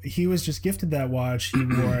so he was just gifted that watch. He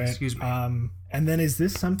wore it. Excuse me. And then is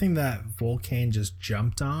this something that Vulcan just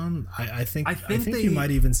jumped on? I think you might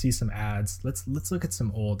even see some ads. Let's look at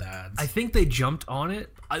some old ads. I think they jumped on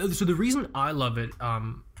it. So the reason I love it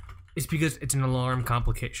is because it's an alarm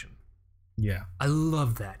complication. Yeah, I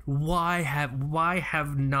love that.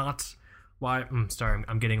 Sorry,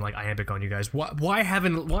 I'm getting like iambic on you guys. Why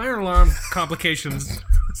are alarm complications?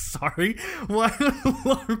 Sorry, why are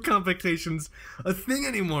alarm complications a thing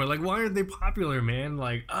anymore? Like, why aren't they popular, man?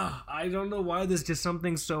 Like, I don't know why there's just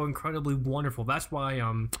something so incredibly wonderful. That's why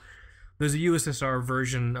there's a USSR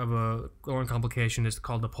version of a alarm complication. It's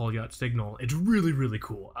called the Polyot signal. It's really, really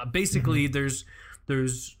cool. Basically, there's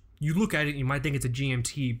you look at it, you might think it's a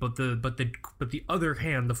GMT, but the other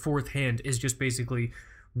hand, the fourth hand, is just basically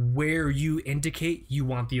where you indicate you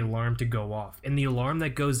want the alarm to go off. And the alarm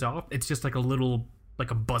that goes off, it's just like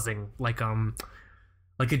a buzzing, like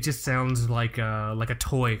it just sounds like a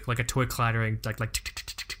toy clattering, like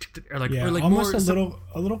almost a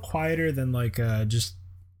little quieter than like just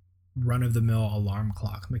run-of-the-mill alarm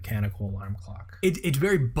clock, mechanical alarm clock. It's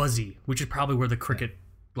very buzzy, which is probably where the cricket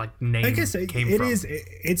name I guess came it from. is.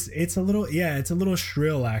 It's a little, yeah, it's a little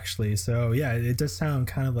shrill actually. So yeah, it does sound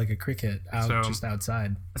kind of like a cricket just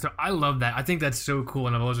outside. So I love that. I think that's so cool,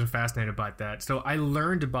 and I've always been fascinated by that. So I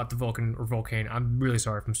learned about the Vulcan. I'm really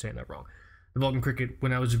sorry if I'm saying that wrong. The Vulcan cricket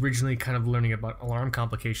when I was originally kind of learning about alarm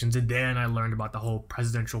complications, and then I learned about the whole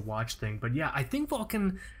presidential watch thing. But yeah, I think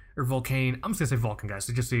Vulcan. I'm just gonna say Vulcan, guys.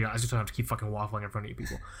 So I just don't have to keep fucking waffling in front of you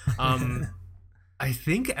people. I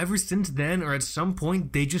think ever since then, or at some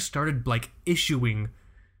point, they just started not issuing,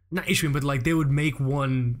 but they would make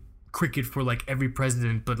one cricket for every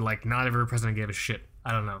president, but not every president gave a shit.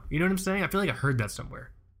 I don't know. You know what I'm saying? I feel like I heard that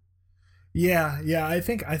somewhere. Yeah. I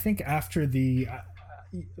think after the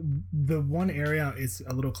one area is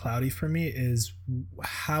a little cloudy for me is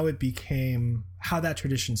how that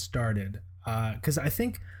tradition started. Because I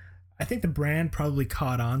think the brand probably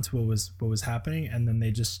caught on to what was happening, and then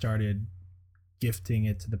they just started gifting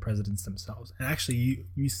it to the presidents themselves. And actually,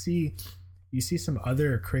 you see some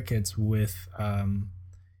other crickets with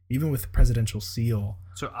even with the presidential seal.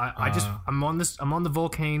 So I'm on the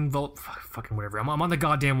fucking whatever. I'm on the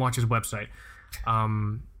goddamn Watch's website.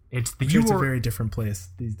 It's a very different place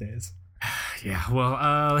these days. Yeah,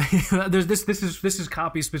 well, there's this is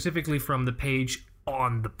copy specifically from the page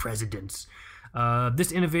on the presidents.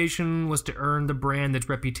 This innovation was to earn the brand its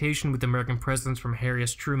reputation with American presidents from Harry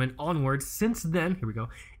S. Truman onward. Since then, here we go,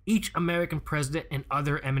 each American president and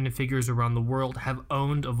other eminent figures around the world have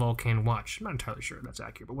owned a Vulcan watch. I'm not entirely sure that's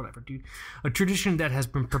accurate, but whatever, dude. A tradition that has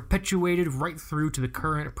been perpetuated right through to the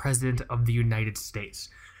current president of the United States.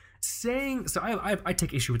 I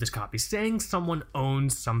take issue with this copy. Saying someone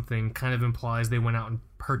owns something kind of implies they went out and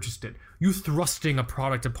purchased it. You thrusting a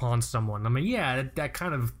product upon someone. I mean, yeah, that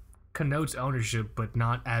kind of connotes ownership, but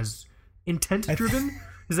not as intent-driven.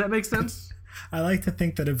 Does that make sense? I like to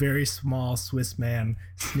think that a very small Swiss man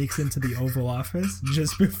sneaks into the Oval Office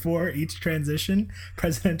just before each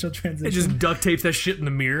presidential transition. It just duct tapes that shit in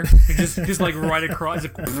the mirror. It just right across.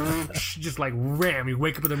 Just ram. You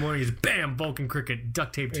wake up in the morning, just bam, Vulcan cricket,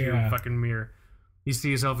 duct tape to your fucking mirror. You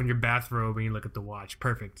see yourself in your bathrobe and you look at the watch.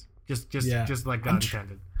 Perfect. Just like God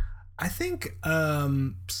intended. I think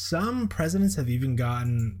some presidents have even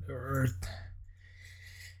gotten, or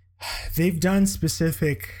they've done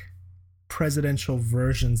specific presidential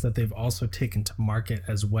versions that they've also taken to market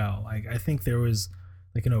as well. I think there was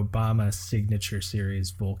an Obama signature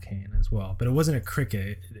series Vulcan as well, but it wasn't a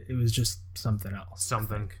cricket. It was just something else.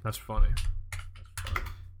 That's funny.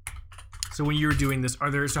 So when you were doing this, how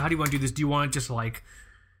do you want to do this? Do you want to just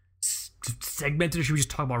segment it, or should we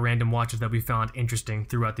just talk about random watches that we found interesting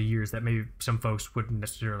throughout the years that maybe some folks wouldn't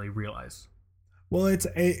necessarily realize? Well,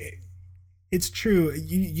 it's true.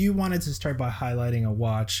 You wanted to start by highlighting a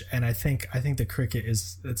watch, and I think the cricket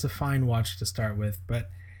it's a fine watch to start with,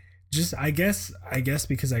 but just I guess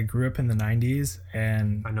because I grew up in the 90s,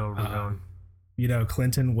 and I know where we're going.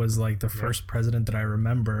 Clinton was the first president that I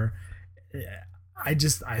remember. I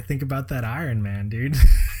think about that Iron Man, dude.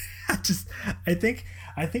 I think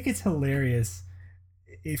it's hilarious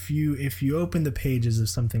if you open the pages of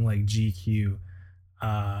something like GQ,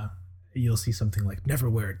 you'll see something like "Never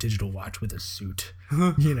wear a digital watch with a suit."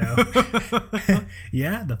 Yeah,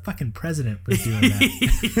 the fucking president was doing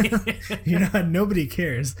that. Nobody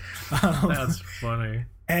cares. That's funny.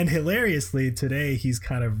 And hilariously, today he's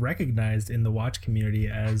kind of recognized in the watch community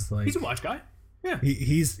as he's a watch guy. Yeah,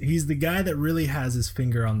 he's the guy that really has his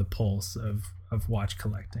finger on the pulse of watch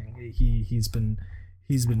collecting. He's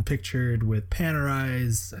been pictured with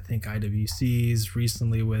Panerais, I think IWCs,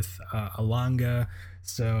 recently with Alanga.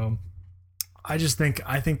 So I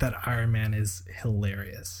think that Iron Man is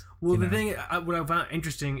hilarious. Well, the thing what I found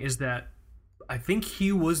interesting is that I think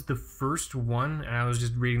he was the first one, and I was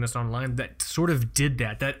just reading this online, that sort of did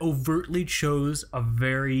that overtly chose a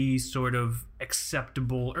very sort of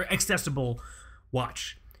acceptable or accessible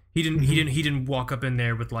watch. He didn't walk up in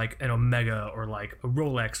there with an Omega or a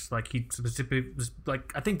Rolex. He specifically was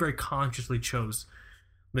I think very consciously chose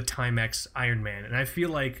the Timex Iron Man. And I feel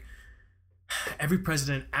like every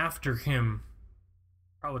president after him,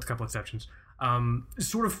 probably with a couple exceptions,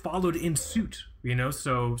 sort of followed in suit,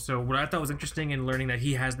 So what I thought was interesting in learning that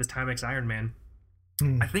he has this Timex Iron Man,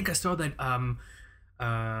 I think I saw that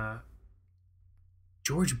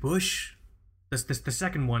George Bush, the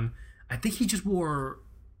second one, I think he just wore,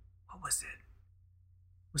 what was it?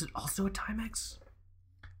 Was it also a Timex?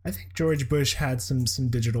 I think George Bush had some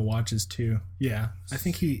digital watches too. Yeah, I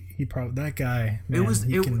think he probably, that guy. Man,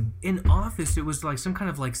 in office. It was some kind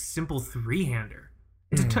of simple 3-hander.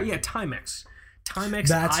 It's Timex. Timex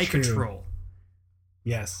That's Eye true. Control.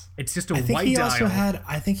 Yes. It's just a I think white he dial. also had.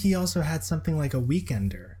 I think he also had something like a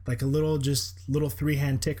weekender, like a little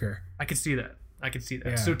 3-hand ticker. I could see that.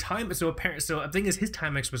 Yeah. So the thing is, his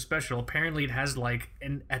Timex was special. Apparently, it has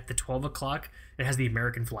at the 12 o'clock, it has the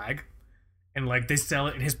American flag, and like they sell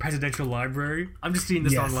it in his presidential library. I'm just seeing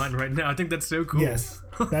this online right now. I think that's so cool. Yes,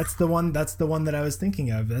 that's the one. That's the one that I was thinking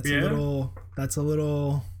of. That's a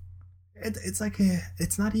little. It's like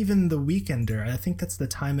it's not even the weekender. I think that's the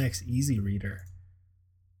Timex Easy Reader.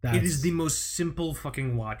 It is the most simple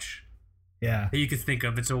fucking watch. Yeah. That you could think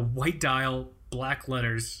of. It's a white dial, black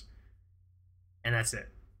letters, and that's it.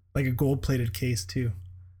 Like a gold-plated case too.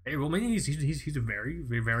 Hey, well, maybe he's a very,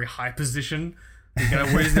 very, very high position. You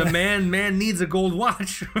gotta wear the man needs a gold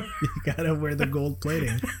watch. You gotta wear the gold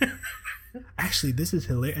plating. Actually, this is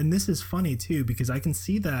hilarious, and this is funny too because I can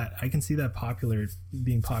see that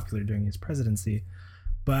being popular during his presidency,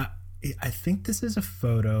 but I think this is a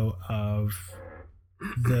photo of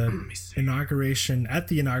the inauguration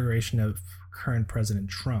of current President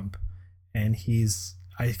Trump, and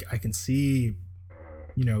I can see,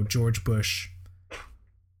 George Bush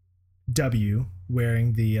W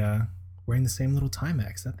wearing the same little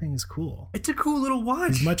Timex. That thing is cool. It's a cool little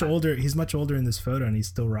watch. He's much older in this photo, and he's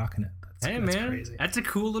still rocking it. That's crazy. That's a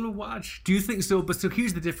cool little watch. Do you think so? But so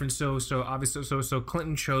here's the difference. So obviously, so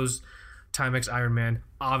Clinton chose Timex Iron Man.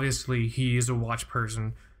 Obviously, he is a watch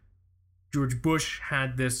person. George Bush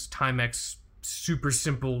had this Timex super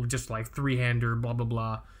simple, just like 3-hander, blah blah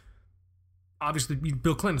blah. Obviously,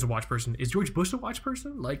 Bill Clinton's a watch person. Is George Bush a watch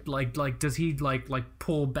person? Like, does he like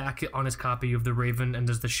pull back on his copy of the Raven, and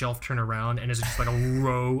does the shelf turn around, and is it just like a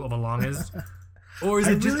row of Alongas? Or is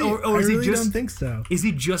it don't think so. Is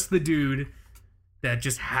he just the dude that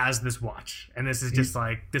just has this watch, and this is just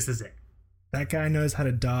this is it? That guy knows how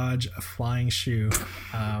to dodge a flying shoe.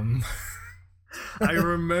 I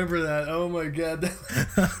remember that. Oh my god!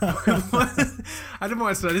 I don't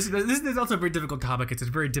want to say this is also a very difficult topic. It's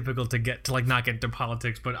very difficult to not get into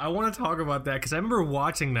politics, but I want to talk about that because I remember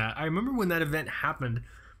watching that. I remember when that event happened.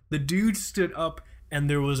 The dude stood up, and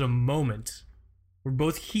there was a moment where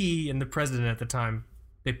both he and the president at the time,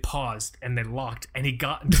 they paused and they locked, and he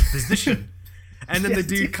got into position. And then the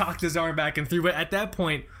dude cocked his arm back and threw it. At that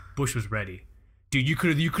point, Bush was ready. Dude, you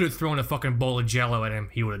could have thrown a fucking bowl of Jello at him.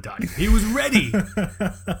 He would have died. He was ready.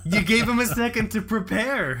 You gave him a second to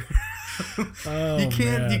prepare. You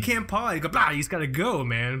can't pause. You go, blah, he's got to go,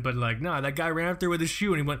 man. But no, that guy ran up there with his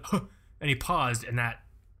shoe and he went, huh, and he paused, and that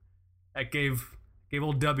gave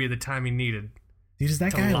old W the time he needed. Dude, is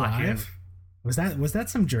that guy alive? Was that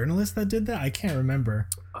some journalist that did that? I can't remember.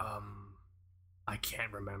 I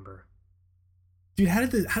can't remember. Dude, how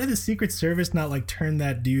did the Secret Service not turn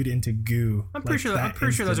that dude into goo? I'm pretty sure that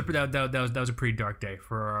was a pretty dark day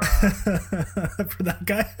for for that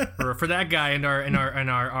guy. for that guy and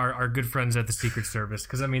our good friends at the Secret Service,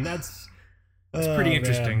 because I mean that's pretty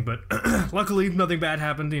interesting. Man. But luckily nothing bad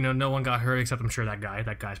happened. No one got hurt except I'm sure that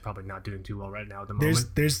guy's probably not doing too well right now at the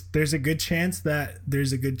moment. There's a good chance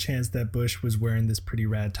that Bush was wearing this pretty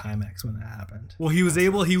rad Timex when that happened. Well, he was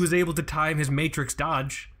able to time his Matrix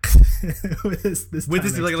dodge. with this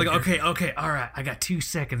okay, all right, I got 2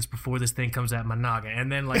 seconds before this thing comes at my noggin,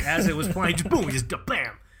 and then as it was flying, just boom, just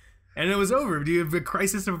bam, and it was over. Dude, the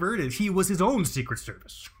crisis averted. He was his own Secret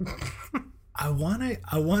Service. I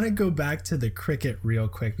wanna go back to the cricket real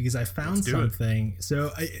quick because I found something.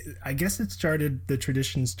 So I guess the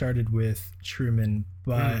tradition started with Truman,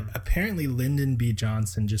 but apparently Lyndon B.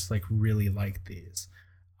 Johnson just really liked these,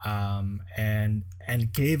 and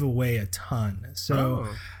gave away a ton. So.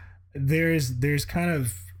 There's kind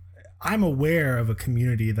of, I'm aware of a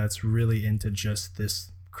community that's really into just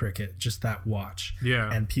this cricket, just that watch. Yeah.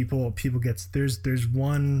 And people there's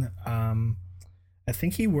one, I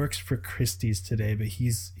think he works for Christie's today, but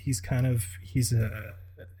he's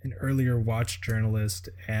an earlier watch journalist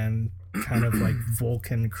and kind of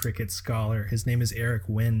Vulcan cricket scholar. His name is Eric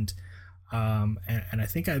Wind. And I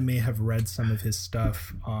think I may have read some of his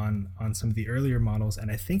stuff on some of the earlier models, and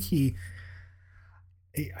I think he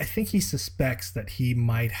suspects that he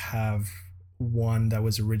might have one that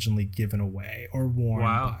was originally given away or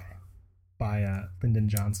worn by Lyndon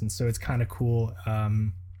Johnson. So it's kind of cool.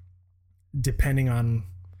 Depending on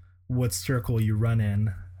what circle you run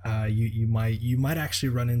in, you might actually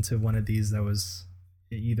run into one of these that was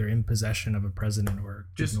either in possession of a president or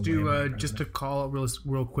just to call it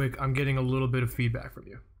real quick. I'm getting a little bit of feedback from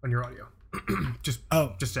you on your audio. just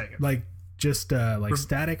saying it.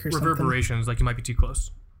 Static or reverberations, something? You might be too close.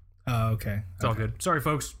 Oh, okay. It's all good. Sorry,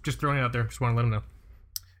 folks. Just throwing it out there. Just want to let them know.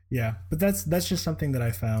 Yeah, but that's just something that I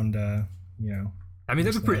found, I mean,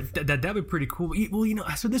 that'd be pretty cool. Well,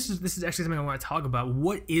 so this is actually something I want to talk about.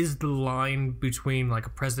 What is the line between like a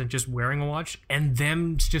president just wearing a watch and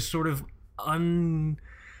them just sort of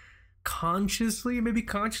unconsciously, maybe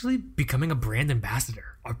consciously, becoming a brand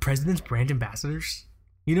ambassador? Are presidents brand ambassadors?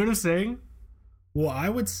 You know what I'm saying? Well, I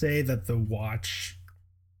would say that the watch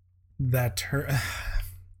I'm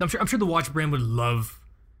sure the watch brand would loves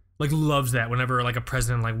that whenever like a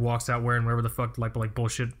president like walks out wearing whatever the fuck like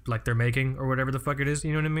bullshit like they're making or whatever the fuck it is,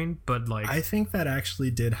 you know what I mean? But like I think that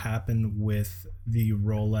actually did happen with the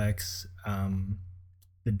Rolex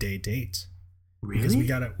the date. Really?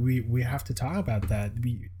 Because we have to talk about that.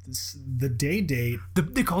 The day date.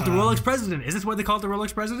 They call it the Rolex president. Is this why they call it the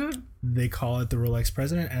Rolex president? They call it the Rolex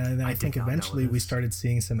president, and then I think eventually we started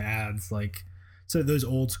seeing some ads like those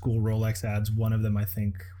old school Rolex ads. One of them I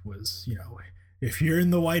think was, if you're in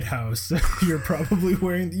the White House, you're probably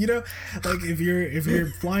wearing, like if you're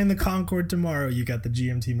flying the Concorde tomorrow, you got the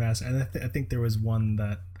GMT mask. And I think there was one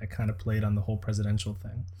that kind of played on the whole presidential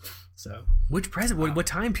thing. So which president? What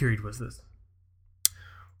time period was this?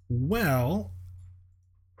 Well,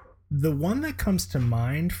 the one that comes to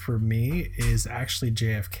mind for me is actually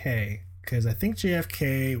JFK, because I think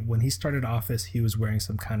JFK, when he started office, he was wearing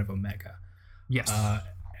some kind of Omega. Yes.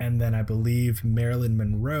 And then I believe Marilyn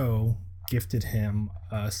Monroe gifted him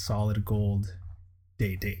a solid gold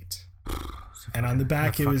date. And on the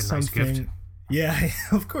back it was something nice gift. Yeah,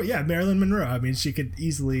 of course. Yeah, Marilyn Monroe. I mean, she could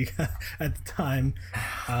easily at the time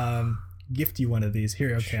gift you one of these.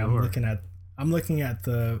 Here, okay, sure. I'm looking at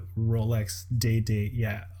the Rolex date.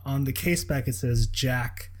 Yeah. On the case back it says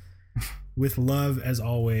Jack with love as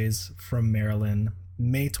always from Marilyn,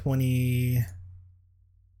 May 29th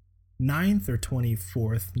or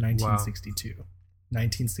 24th, 1962. Wow.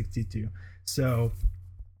 1962. So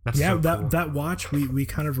that's so cool. that watch we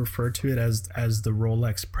kind of refer to it as the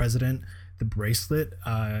Rolex president. The bracelet,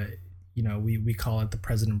 we call it the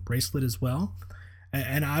president bracelet as well.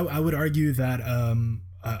 And I would argue that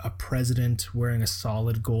a president wearing a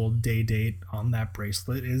solid gold date on that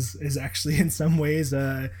bracelet is actually in some ways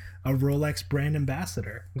a Rolex brand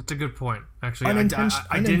ambassador. That's a good point. Actually, I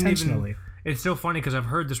unintentionally. It's so funny because I've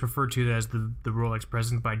heard this referred to as the Rolex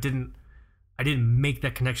president, but I didn't make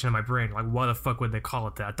that connection in my brain. Like, why the fuck would they call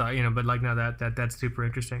it that? I thought, but like, now that's super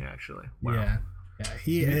interesting, actually. Wow. Yeah.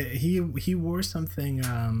 He wore something.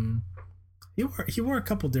 He wore a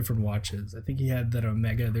couple different watches. I think he had that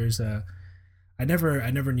Omega. There's I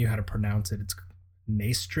never knew how to pronounce it. It's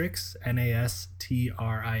Nastrix,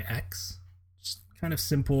 Nastrix. Just kind of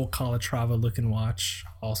simple Calatrava looking watch.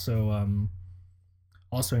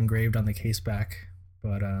 Also engraved on the case back.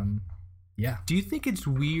 But yeah. Do you think it's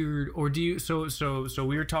weird, or do you? So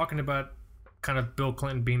we were talking about kind of Bill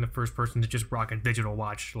Clinton being the first person to just rock a digital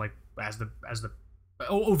watch, like as the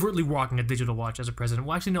overtly rocking a digital watch as a president.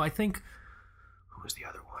 Well, actually, no. I think who was the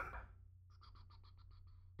other one?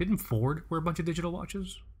 Didn't Ford wear a bunch of digital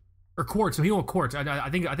watches or quartz? So he wore quartz. I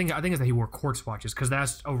think it's that he wore quartz watches because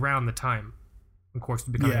that's around the time when quartz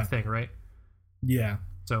was becoming a thing, right? Yeah.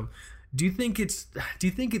 So, do you think it's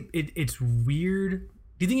weird?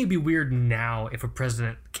 Do you think it'd be weird now if a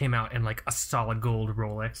president came out in like a solid gold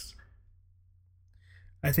Rolex?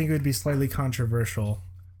 I think it would be slightly controversial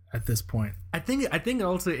at this point. I think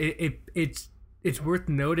also it's worth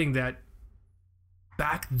noting that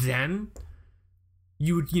back then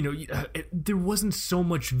there wasn't so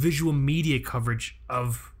much visual media coverage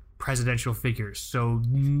of presidential figures, so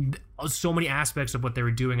many aspects of what they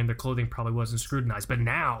were doing in their clothing probably wasn't scrutinized. But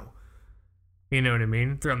now, you know what I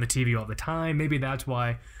mean? They're on the TV all the time. Maybe that's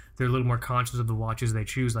why they're a little more conscious of the watches they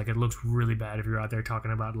choose. Like, it looks really bad if you're out there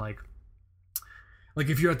talking about like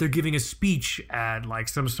if you're out there giving a speech at like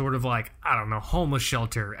some sort of like, I don't know, homeless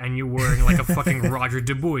shelter, and you're wearing like a fucking Roger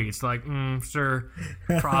Dubuis. It's like, sir,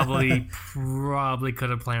 probably could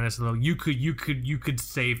have planned this a little. You could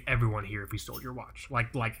save everyone here if you sold your watch.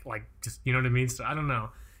 Like just, you know what I mean? So I don't know.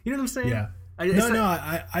 You know what I'm saying? Yeah. I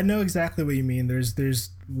know exactly what you mean. There's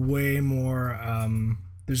way more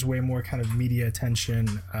kind of media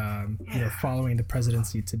attention following the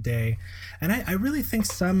presidency today, and I really think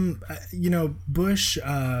some Bush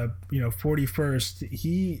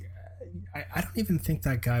 41st, I don't even think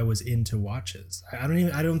that guy was into watches. I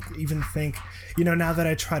don't even think, now that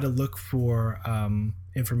I try to look for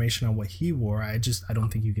information on what he wore, I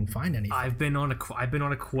don't think you can find anything. I've been on a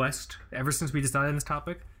quest ever since we decided on this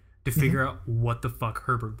topic to figure out what the fuck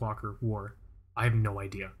Herbert Walker wore. I have no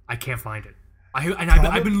idea. I can't find it.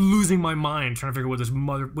 I've been losing my mind trying to figure out what this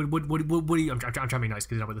mother. What do you? I'm trying to be nice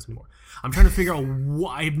because he's not with us anymore. I'm trying to figure out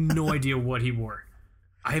what. I have no idea what he wore.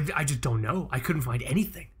 I just don't know. I couldn't find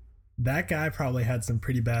anything. That guy probably had some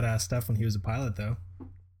pretty badass stuff when he was a pilot, though.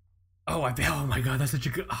 Oh my god, that's such a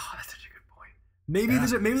good point. Maybe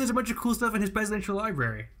there's a bunch of cool stuff in his presidential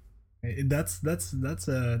library. That's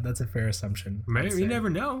a fair assumption. Maybe you never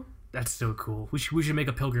know. That's so cool. We should make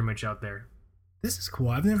a pilgrimage out there. This is cool.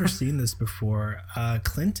 I've never seen this before.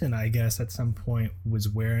 Clinton, I guess, at some point was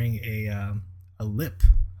wearing a lip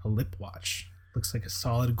watch. Looks like a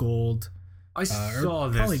solid gold. I saw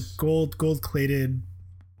this. Probably gold plated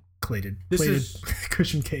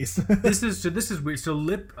cushion case. This is weird. So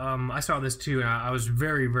Lip, I saw this too, and I was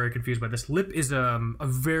very, very confused by this. Lip is a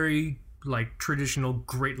very like traditional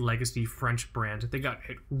Great Legacy French brand. They got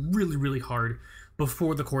hit really, really hard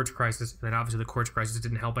before the quartz crisis, and then obviously the quartz crisis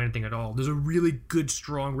didn't help anything at all. There's a really good,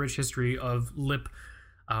 strong, rich history of Lip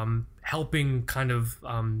helping kind of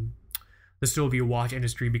the Soviet watch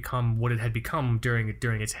industry become what it had become during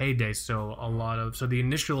its heyday. So the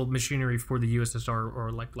initial machinery for the USSR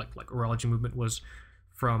or like horology movement was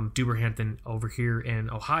from Duberhanton over here in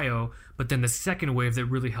Ohio, but then the second wave that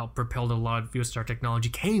really helped propel a lot of USSR technology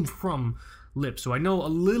came from Lip. So I know a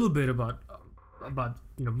little bit about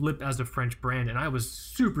Lip as a French brand, and I was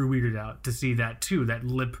super weirded out to see that too. That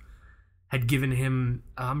Lip had given him.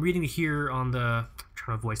 I'm reading here on the. I'm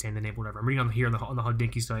trying to avoid saying the name, whatever. I'm reading on the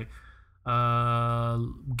Hodinkee site.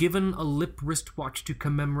 Given a Lip wristwatch to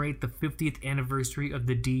commemorate the 50th anniversary of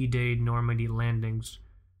the D-Day Normandy landings.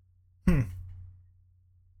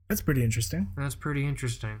 That's pretty interesting. That's pretty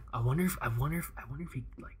interesting. I wonder if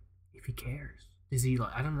he cares. Is he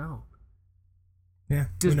like, I don't know. Yeah.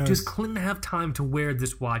 Does Clinton have time to wear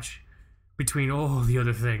this watch between all the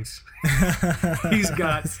other things he's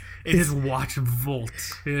got in his watch vault?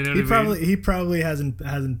 You know he probably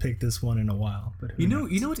hasn't picked this one in a while. But you know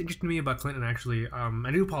what's interesting to me about Clinton actually.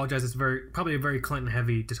 I do apologize. It's probably a very Clinton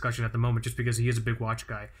heavy discussion at the moment, just because he is a big watch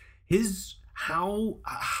guy. How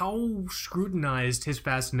scrutinized his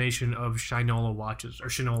fascination of Shinola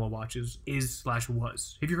watches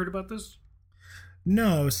is/was. Have you heard about this?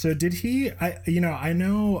 No. So did he? I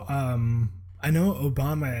know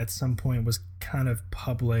Obama at some point was kind of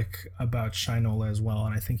public about Shinola as well,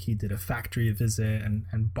 and I think he did a factory visit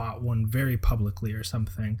and bought one very publicly or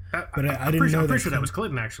something. But I didn't know. I'm pretty sure that was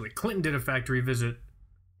Clinton actually. Clinton did a factory visit.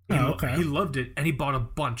 He loved it, and he bought a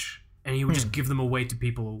bunch, and he would just give them away to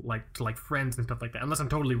people like friends and stuff like that. Unless I'm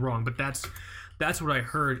totally wrong, but that's what I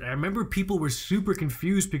heard. I remember people were super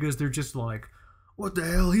confused because they're just like, what the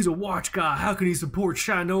hell? He's a watch guy. How can he support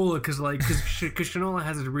Shinola? Because Shinola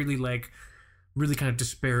has a really kind of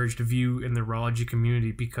disparaged view in the horology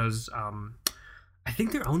community because I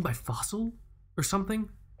think they're owned by Fossil or something.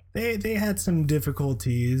 They had some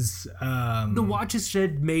difficulties. The watches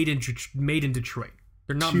said made in Detroit.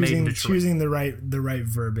 They're not made in Detroit. Choosing the right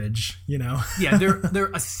verbiage, you know. Yeah,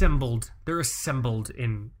 they're assembled. They're assembled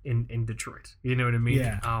in Detroit. You know what I mean?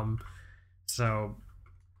 Yeah. So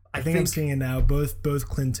I think I'm seeing it now. Both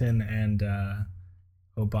Clinton and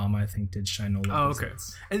Obama, I think, did Shinola. Oh, okay.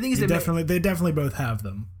 Visits. And the thing is, they definitely both have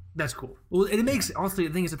them. That's cool. Well, it makes honestly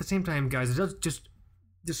the thing is at the same time, guys, it does just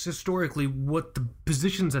historically what the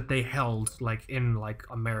positions that they held in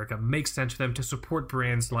America makes sense for them to support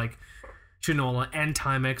brands like Shinola and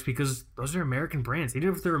Timex because those are American brands. Even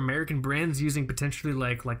if they're American brands using potentially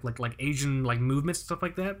like Asian movements and stuff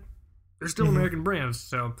like that, they're still American brands.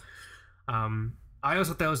 So, I also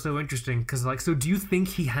thought that was so interesting because so do you think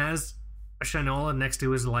he has a Shinola next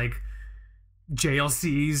to his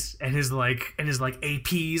JLCs and his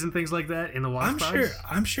APs and things like that in the watch box?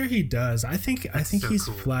 I'm sure he does. I think so he's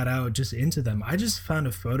cool. Flat out just into them. I just found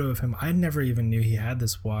a photo of him. I never even knew he had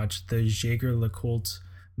this watch, the Jaeger-LeCoultre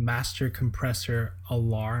Master Compressor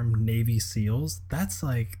Alarm Navy SEALs. That's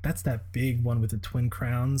that big one with the twin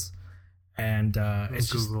crowns. And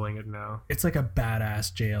it's Googling it now. It's like a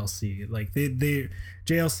badass JLC. They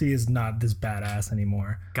JLC is not this badass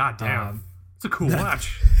anymore. God damn. It's a cool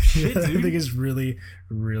watch. Shit, dude. I think it's really,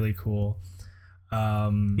 really cool.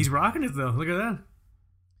 He's rocking it though. Look at that.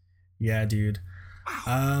 Yeah, dude.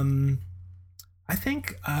 I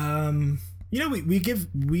think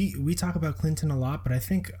we talk about Clinton a lot, but I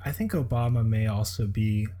think Obama may also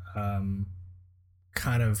be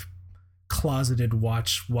kind of closeted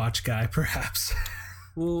watch guy, perhaps.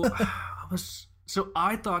 Well,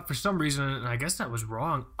 I thought for some reason, and I guess that was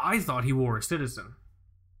wrong, I thought he wore a Citizen.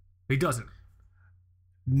 He doesn't.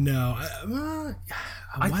 No.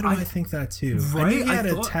 Why do I think that too? Right?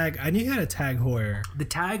 I knew he had a Tag Heuer. The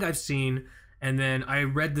Tag I've seen, and then I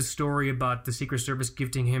read the story about the Secret Service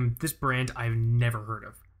gifting him this brand I've never heard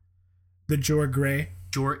of. The Jorg Gray.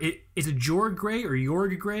 Is it Jorg Gray or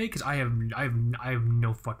Jorg Gray? Because I have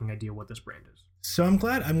no fucking idea what this brand is. So I'm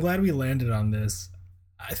glad we landed on this.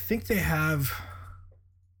 I think they have.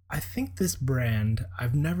 I think this brand,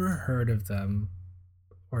 I've never heard of them,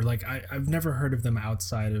 or like I've never heard of them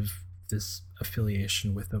outside of this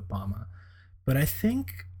affiliation with Obama. But I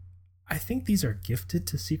think these are gifted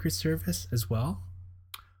to Secret Service as well.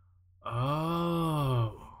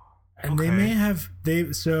 Oh. And they may have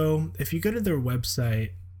so if you go to their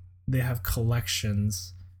website, they have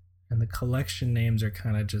collections, and the collection names are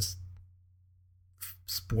kind of just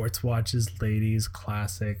sports watches, ladies,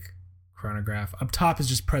 classic, chronograph. Up top is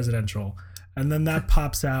just presidential, and then that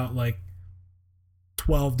pops out like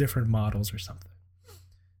 12 different models or something.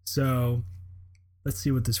 So let's see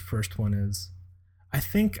what this first one is. I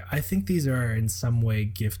think these are in some way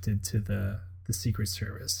gifted to the Secret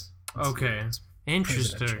Service. Okay,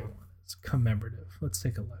 interesting. It's commemorative. Let's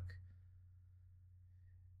take a look.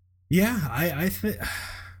 Yeah, I think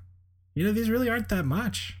these really aren't that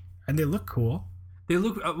much, and they look cool. They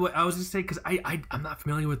look. I was gonna say because I'm not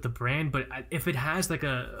familiar with the brand, but if it has like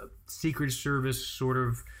a Secret Service sort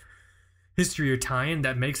of history or tie-in,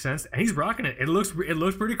 that makes sense. And he's rocking it. It looks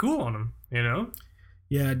pretty cool on him.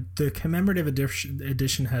 Yeah, the commemorative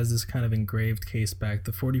edition has this kind of engraved case back.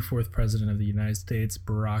 The 44th President of the United States,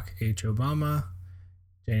 Barack H. Obama,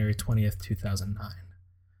 January 20th, 2009.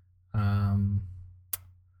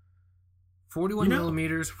 41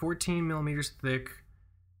 millimeters, 14 millimeters thick.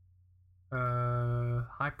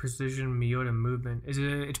 High precision Miyota movement.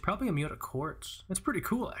 It's probably a Miyota quartz. That's pretty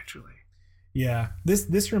cool, actually. Yeah,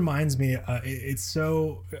 this reminds me. It's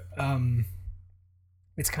so.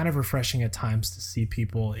 It's kind of refreshing at times to see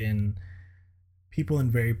people in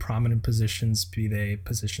very prominent positions, be they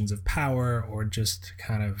positions of power or just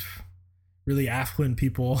kind of really affluent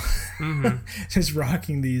people, just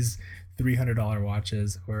rocking these $300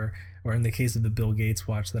 watches, or in the case of the Bill Gates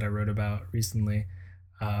watch that I wrote about recently.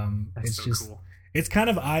 It's so just cool. It's kind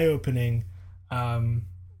of eye-opening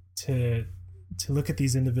to look at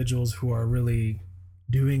these individuals who are really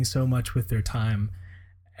doing so much with their time.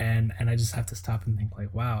 And I just have to stop and think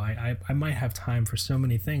like, wow, I might have time for so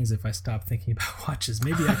many things if I stop thinking about watches.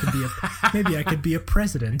 Maybe I could be a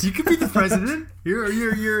president. You could be the president.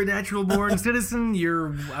 You're a natural born citizen.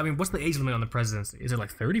 What's the age limit on the presidency? Is it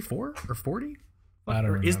like 34 or 40? I don't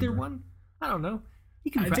remember. Is there one? I don't know.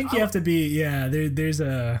 I think you have to be. Yeah, there's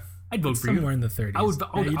a. I'd vote for you. Somewhere in the 30s.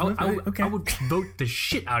 I would vote the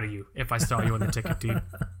shit out of you if I saw you on the ticket, dude.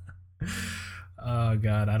 Oh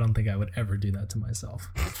God, I don't think I would ever do that to myself.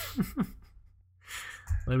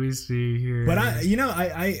 Let me see here. But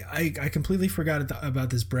I completely forgot about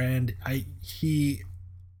this brand. I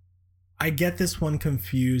get this one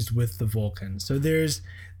confused with the Vulcan. So there's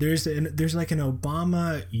like an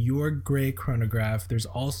Obama Your Gray chronograph. There's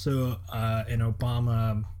also an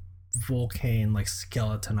Obama Vulcan like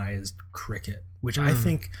skeletonized cricket, which I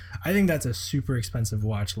think that's a super expensive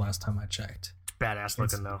watch last time I checked. Badass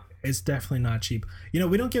looking though. It's definitely not cheap. We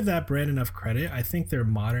don't give that brand enough credit. I think their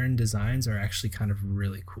modern designs are actually kind of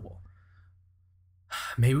really cool.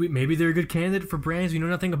 Maybe they're a good candidate for brands we know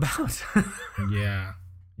nothing about. Yeah.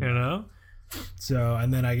 So,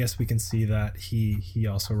 and then I guess we can see that he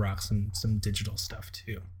also rocks some digital stuff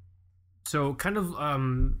too. So kind of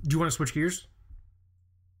do you want to switch gears?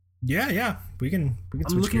 Yeah. We can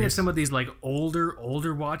I'm looking at some of these like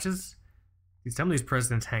older watches. Some of these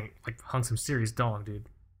presidents hung some serious dong, dude.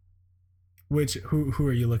 Who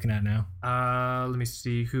are you looking at now? Let me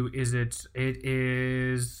see. Who is it? It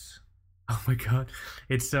is. Oh my God!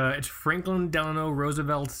 It's Franklin Delano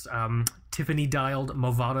Roosevelt's Tiffany dialed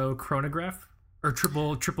Movado chronograph or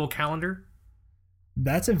triple calendar.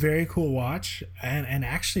 That's a very cool watch, and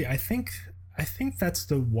actually, I think that's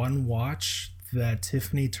the one watch that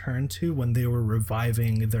Tiffany turned to when they were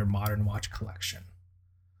reviving their modern watch collection.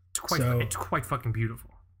 It's quite fucking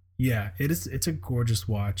beautiful. Yeah, it is. It's a gorgeous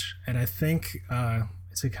watch, and I think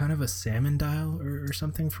it's a kind of a salmon dial or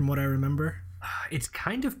something from what I remember. It's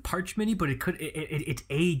kind of parchmenty, but it's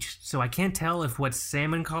aged, so I can't tell if what's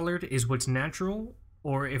salmon colored is what's natural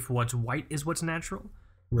or if what's white is what's natural.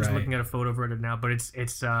 Right. Just looking at a photo of it right now, but it's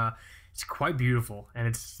quite beautiful, and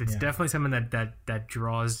it's definitely something that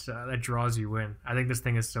draws you in. I think this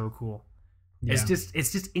thing is so cool. Yeah.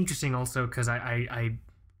 It's just interesting also because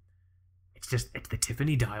it's the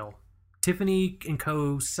Tiffany dial. Tiffany &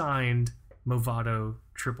 Co. signed Movado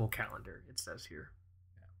triple calendar, it says here.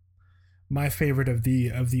 My favorite of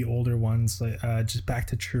the older ones, just back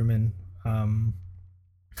to Truman. And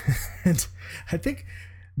I think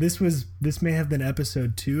this may have been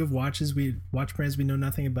episode 2 of watch brands we know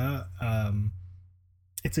nothing about.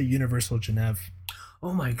 It's a Universal Genève.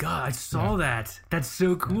 Oh my God, I saw that. That's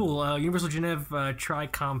so cool. Universal Genève Tri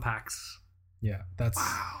Compacts. Yeah, that's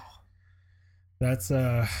wow. That's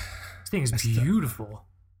This thing is beautiful.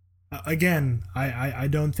 again, I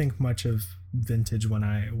don't think much of vintage when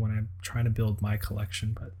I'm trying to build my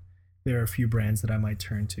collection, but there are a few brands that I might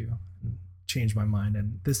turn to and change my mind,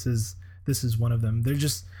 and this is one of them.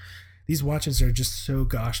 These watches are just so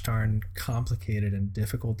gosh darn complicated and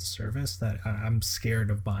difficult to service that I'm scared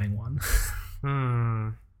of buying one.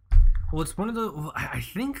 Well, it's one of the. I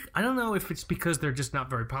think I don't know if it's because they're just not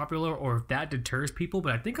very popular or if that deters people,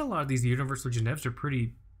 but I think a lot of these Universal Genèves are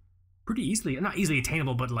pretty easily, not easily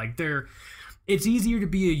attainable, but like they're. It's easier to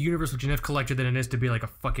be a Universal Genève collector than it is to be like a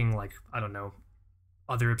fucking like I don't know,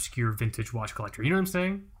 other obscure vintage watch collector. You know what I'm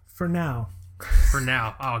saying? For now. For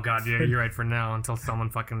now. Oh god, yeah, you're right. For now, until someone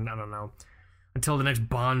fucking I don't know, until the next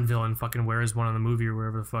Bond villain fucking wears one in the movie or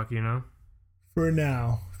wherever the fuck, you know. For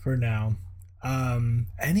now. We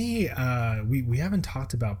haven't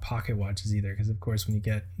talked about pocket watches either, because of course when you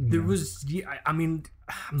get I mean,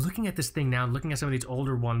 I'm looking at this thing now, looking at some of these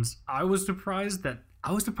older ones. I was surprised at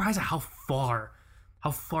how far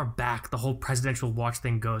back the whole presidential watch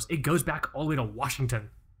thing goes. It goes back all the way to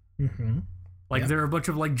Washington. Mm-hmm. Like there are a bunch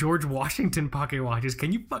of like George Washington pocket watches.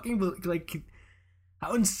 Can you fucking like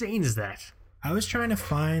how insane is that? I was trying to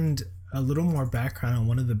find a little more background on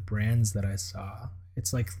one of the brands that I saw.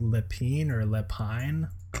 It's like Lepine or Lepine.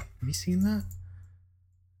 Have you seen that?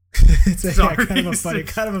 It's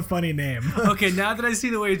kind of a funny name. Okay, now that I see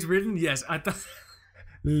the way it's written, yes, I thought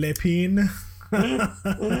Lepine.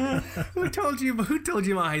 Who told you my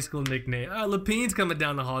high school nickname? Lepine's coming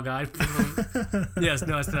down the hall, guys. Yes,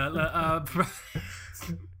 no, it's not.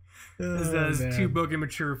 There's two broken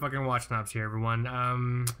mature fucking watch snobs here, everyone.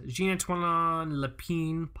 Jean Antoine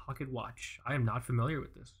Lepine pocket watch. I am not familiar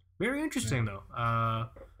with this. Very interesting though. I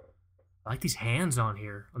like these hands on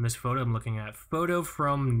here on this photo I'm looking at. Photo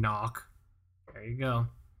from Knock. There you go.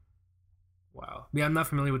 Wow. Yeah, I'm not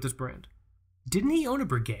familiar with this brand. Didn't he own a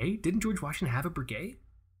Breguet? Didn't George Washington have a Breguet?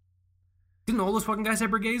 Didn't all those fucking guys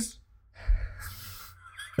have Breguets?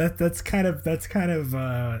 That's kind of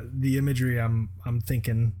the imagery I'm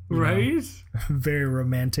thinking. Right? Very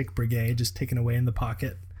romantic Breguet, just taken away in the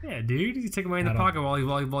pocket. Yeah, dude, you take him away in the pocket while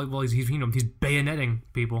he's he's bayoneting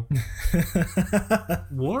people.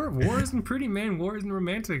 War isn't pretty, man. War isn't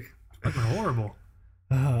romantic. It's fucking horrible.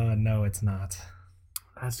 No, it's not.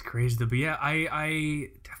 That's crazy though. But yeah, I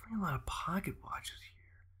definitely a lot of pocket watches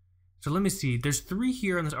here. So let me see. There's 3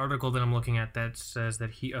 here in this article that I'm looking at that says that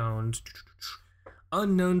he owns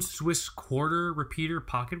unknown Swiss quarter repeater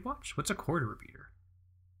pocket watch. What's a quarter repeater?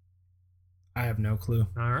 I have no clue.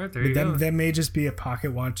 All right, there you go. That may just be a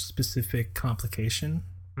pocket watch specific complication.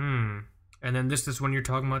 And then this one you're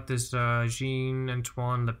talking about, this Jean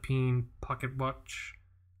Antoine Lepine pocket watch.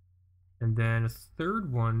 And then a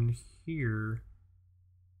third one here.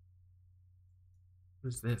 What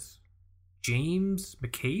is this? James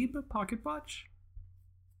McCabe pocket watch?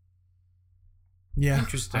 Yeah,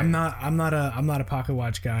 interesting. I'm not a pocket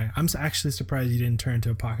watch guy. I'm actually surprised you didn't turn into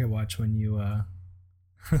a pocket watch when you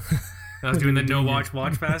I was doing the no watch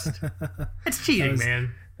fast. That's cheating,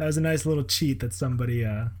 man. That was a nice little cheat that somebody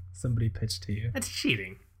pitched to you. That's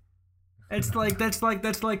cheating. It's like that's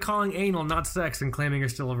like calling anal not sex and claiming you're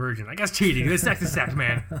still a virgin. I guess cheating. It's sex is sex,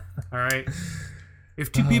 man. All right.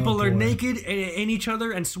 If two people are naked in each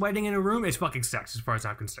other and sweating in a room, it's fucking sex as far as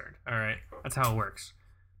I'm concerned. All right. That's how it works.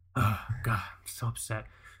 Oh god, I'm so upset.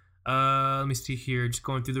 Let me see here. Just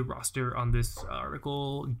going through the roster on this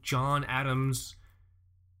article. John Adams.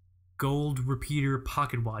 Gold repeater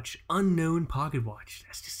pocket watch, unknown pocket watch.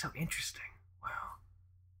 That's just so interesting. Wow.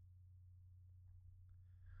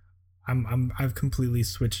 I've completely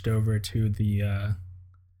switched over to the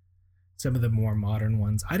some of the more modern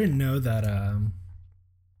ones. I didn't know that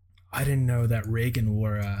Reagan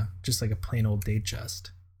wore just like a plain old Datejust.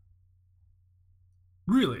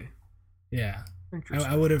 Really? Yeah.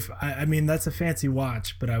 Interesting. I would have. I mean, that's a fancy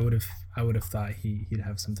watch, but I would have thought he'd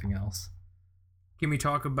have something else. Can we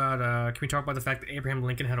talk about the fact that Abraham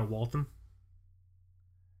Lincoln had a Waltham?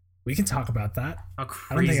 We can talk about that. How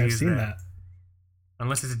crazy I don't think I've seen that.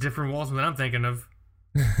 Unless it's a different Waltham than I'm thinking of.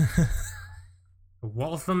 A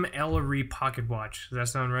Waltham Ellery pocket watch. Does that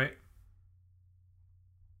sound right?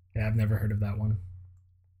 Yeah, I've never heard of that one.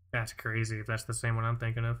 That's crazy if that's the same one I'm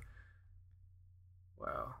thinking of.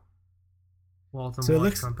 Wow. Waltham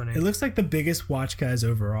Watch Company. It looks like the biggest watch guys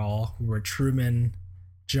overall were Truman,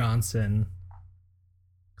 Johnson,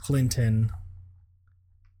 Clinton,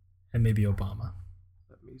 and maybe Obama.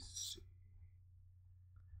 Let me see.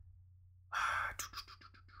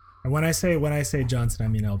 And when I say Johnson, I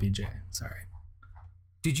mean LBJ. Sorry.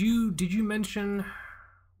 Did you mention?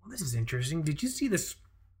 Well, this is interesting. Did you see this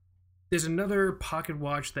There's another pocket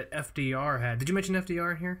watch that FDR had. Did you mention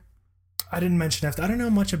FDR here? I didn't mention FDR. I don't know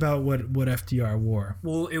much about what FDR wore.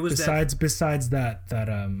 Well, it was besides that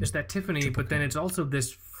it's that Tiffany, but then it's also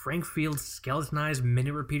this Frank Field skeletonized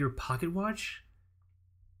minute repeater pocket watch.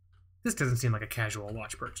 This doesn't seem like a casual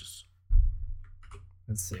watch purchase.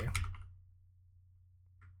 Let's see.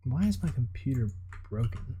 Why is my computer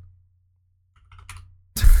broken?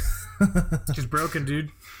 It's just broken, dude.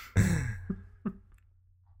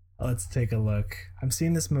 Let's take a look. I'm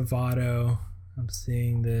seeing this Movado. I'm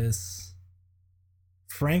seeing this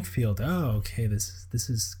Frank Field. Oh, okay. This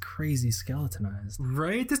is crazy skeletonized.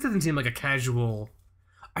 Right? This doesn't seem like a casual.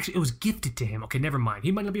 Actually, it was gifted to him. Okay, never mind.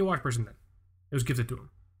 He might not be a watch person then. It was gifted to him.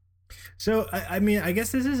 So, I mean, I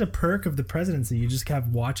guess this is a perk of the presidency. You just have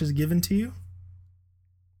watches given to you.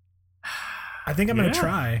 I think I'm going to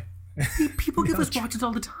try. People give us watches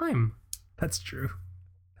all the time. That's true.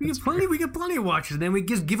 We get plenty of watches, and then we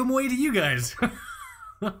just give them away to you guys.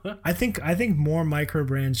 I think more micro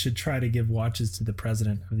brands should try to give watches to the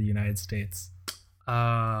president of the United States.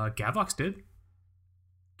 Gavox did.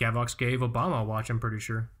 Gavox gave Obama a watch, I'm pretty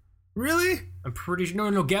sure. Really? I'm pretty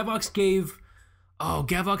sure. No. Gavox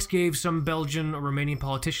gave some Belgian or Romanian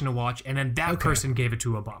politician a watch, and then that person gave it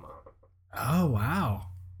to Obama. Oh, wow.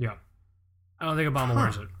 Yeah. I don't think Obama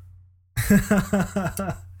wears it.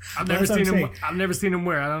 I've never seen him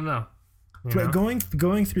wear. I don't know. But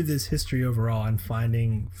going through this history overall and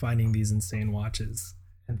finding these insane watches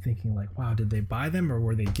and thinking like, wow, did they buy them or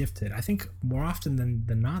were they gifted? I think more often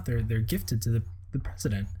than not, they're gifted to the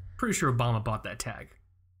president. Pretty sure Obama bought that tag.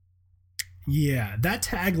 Yeah, that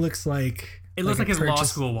tag looks like it looks like his law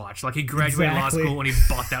school watch. Like he graduated law school and he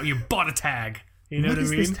bought that. You bought a tag. You know what I mean?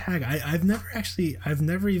 What is this tag? I've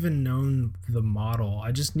never even known the model.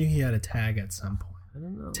 I just knew he had a tag at some point. I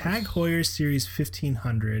don't know. Tag Heuer Series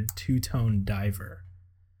 1500 two-tone diver.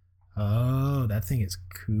 Oh, that thing is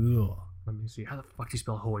cool. Let me see. How the fuck do you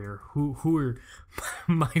spell Heuer? Heuer.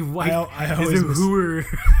 My wife I is a Heuer.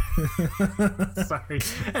 Sorry.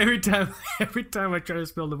 Every time I try to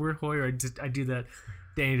spell the word Heuer, I do that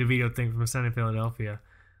Danny DeVito thing from Sunny Philadelphia.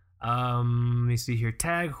 Let me see here.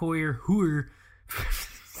 Tag Heuer.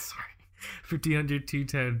 Sorry. 1500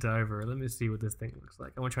 two-tone diver. Let me see what this thing looks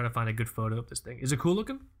like. I want to try to find a good photo of this thing. Is it cool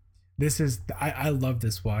looking? This is. I love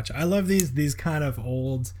this watch. I love these kind of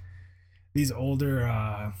older.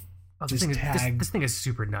 This thing is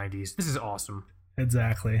super 90s. This is awesome.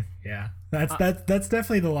 Exactly. Yeah. That's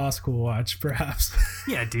definitely the law school watch, perhaps.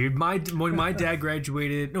 Yeah, dude. When my dad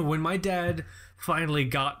graduated, when my dad finally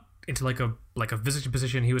got into like a physician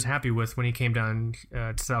position he was happy with when he came down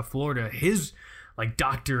to South Florida, his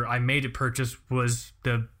doctor I made it purchase was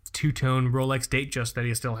the two-tone Rolex Datejust that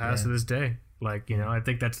he still has to this day. I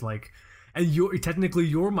think that's and technically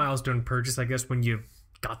your milestone purchase, I guess, when you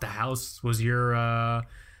got the house was your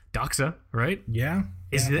Doxa, right? Yeah.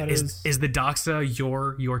 Is the Doxa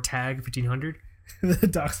your tag 1500? The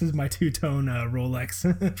Doxa is my two-tone Rolex.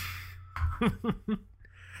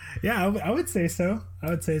 Yeah, I would say so.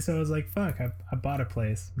 I was like, fuck, I bought a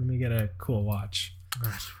place. Let me get a cool watch.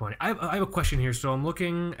 That's funny. I have a question here. So I'm just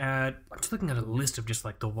looking at a list of just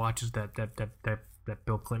the watches that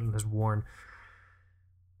Bill Clinton has worn.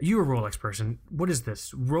 You're a Rolex person. What is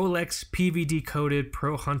this? Rolex PVD coated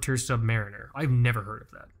Pro Hunter Submariner. I've never heard of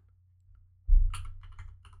that.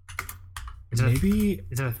 Is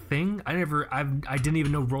that a thing? I didn't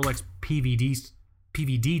even know Rolex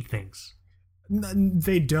PVD things.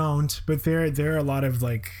 They don't, but there are a lot of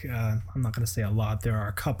I'm not going to say a lot. There are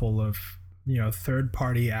a couple of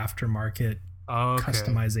third-party aftermarket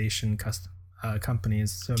customization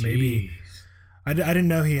companies. So maybe I didn't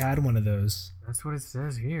know he had one of those. That's what it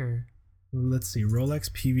says here. Let's see, Rolex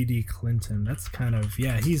PVD Clinton. That's kind of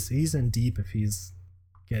he's in deep if he's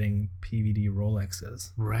getting PVD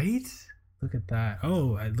Rolexes. Right? Look at that.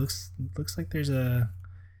 Oh, it looks like there's a.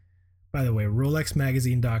 By the way,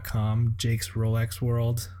 RolexMagazine.com, Jake's Rolex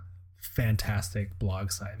World, fantastic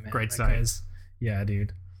blog site, man. Great site. Yeah,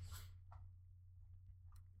 dude.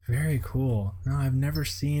 Very cool. No, I've never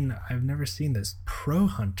seen this Pro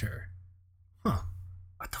Hunter. Huh.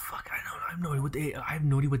 What the fuck? I have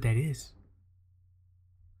no idea what that is.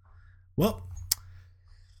 Well,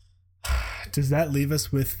 does that leave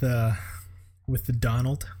us with the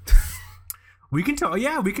Donald? We can talk.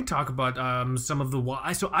 Yeah, we can talk about some of the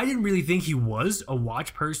watch. So I didn't really think he was a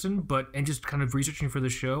watch person, and just kind of researching for the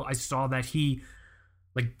show, I saw that he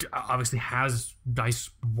obviously has nice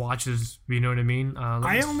watches. You know what I mean?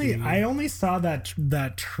 I only saw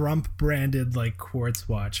that Trump branded quartz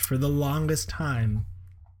watch for the longest time.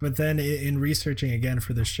 But then in researching again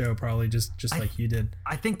for the show, probably just like you did.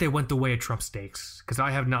 I think they went the way of Trump steaks because I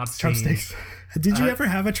have not seen Trump steaks. Did you ever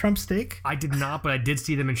have a Trump steak? I did not, but I did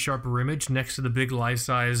see them in sharper image next to the big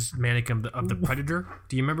life-size mannequin of the Predator.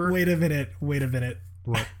 Do you remember? Wait a minute.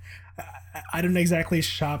 What? I don't exactly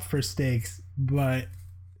shop for steaks, but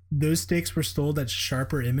those steaks were sold at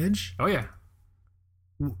sharper image. Oh yeah.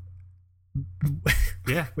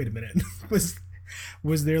 Yeah. Wait a minute.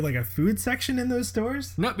 Was there like a food section in those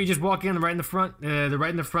stores? Nope, you just walk in right in the front. They're right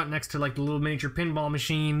in the front next to like the little miniature pinball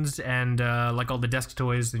machines and like all the desk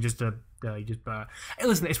toys. And hey,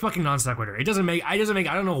 listen, it's fucking non sequitur. It doesn't make. I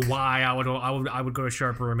don't know why I would go to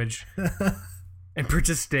sharper image and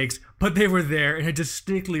purchase steaks, but they were there, and I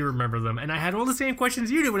distinctly remember them. And I had all the same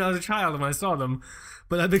questions you did when I was a child when I saw them,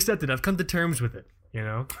 but I've accepted. I've come to terms with it. You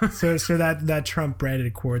know. so that Trump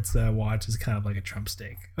branded quartz watch is kind of like a Trump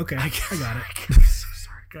steak. Okay, I got it. I'm so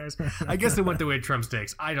sorry, guys. I guess it went the way of Trump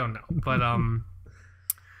steaks. I don't know, but I'm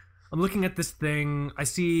looking at this thing. I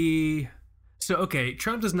see. So okay,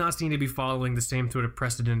 Trump does not seem to be following the same sort of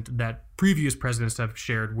precedent that previous presidents have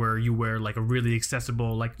shared, where you wear like a really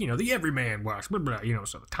accessible, like the everyman watch, blah, blah,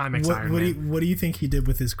 so the Timex Iron Man. What do you think he did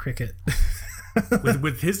with his cricket?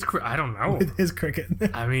 with his, I don't know. With his cricket.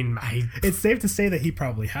 I mean, it's safe to say that he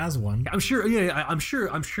probably has one. I'm sure. Yeah, I'm sure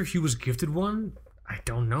he was gifted one. I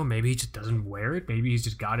don't know. Maybe he just doesn't wear it. Maybe he's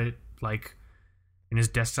just got it like in his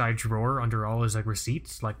desk side drawer under all his like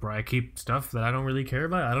receipts, like where I keep stuff that I don't really care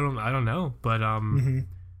about. I don't know. But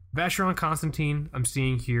Vacheron Constantine, I'm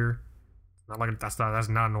seeing here. Not like that's not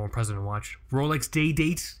a normal president watch. Rolex Day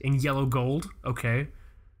Date in yellow gold. Okay.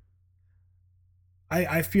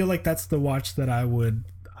 I feel like that's the watch that I would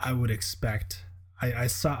expect. I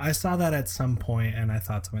saw that at some point, and I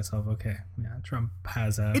thought to myself, okay, yeah, Trump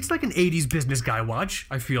has a. It's like an '80s business guy watch.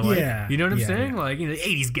 I feel like, you know what I'm saying? Yeah. Like the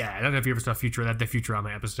 '80s guy. I don't know if you ever saw the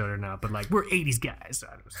Futurama episode or not, but like we're '80s guys.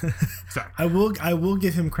 Sorry. I will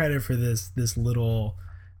give him credit for this slim little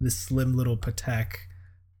Patek.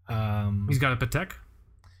 He's got a Patek.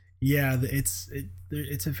 Yeah, it's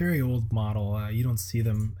a very old model. You don't see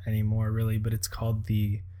them anymore, really, but it's called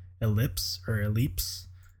the Ellipse.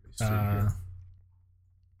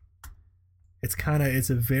 It's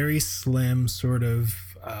a very slim sort of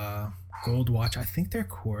gold watch. I think they're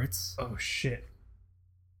quartz. Oh shit!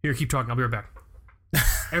 Here, keep talking. I'll be right back.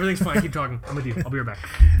 Everything's fine. Keep talking. I'm with you. I'll be right back.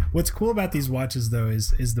 What's cool about these watches though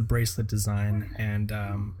is the bracelet design, and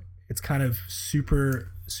it's kind of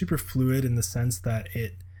super fluid in the sense that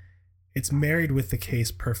it's married with the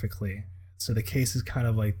case perfectly. So the case is kind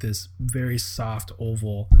of like this very soft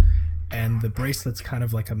oval, and the bracelet's kind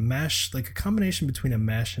of like a mesh, like a combination between a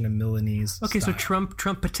mesh and a Milanese. Okay, style. So Trump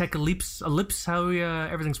Patek Ellipse. How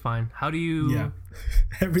everything's fine. How do you? Yeah,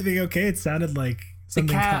 everything okay? It sounded like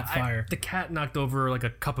something caught fire. The cat knocked over like a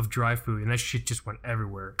cup of dry food, and that shit just went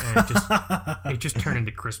everywhere. And it just turned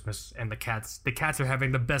into Christmas, and the cats are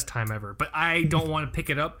having the best time ever. But I don't want to pick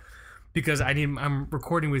it up because I'm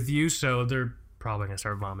recording with you, so they're probably gonna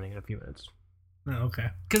start vomiting in a few minutes. Oh, okay.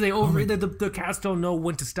 Because the cats don't know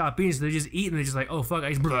when to stop eating, so they just eat and they're just like, oh fuck,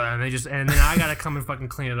 and then I gotta come and fucking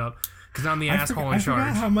clean it up because I'm the asshole in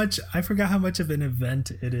charge. I forgot how much of an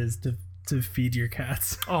event it is to feed your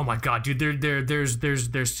cats. Oh my god, dude!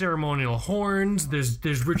 There's ceremonial horns.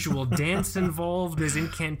 There's ritual dance involved. There's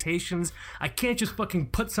incantations. I can't just fucking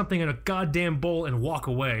put something in a goddamn bowl and walk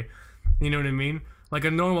away. You know what I mean? Like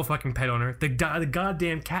a normal fucking pet owner, the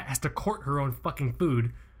goddamn cat has to court her own fucking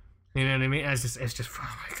food. You know what I mean? It's just oh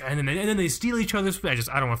my god. And then they steal each other's food.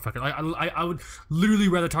 I don't want to fucking. I would literally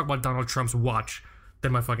rather talk about Donald Trump's watch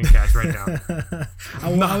than my fucking cats right now.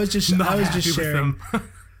 I was just sharing.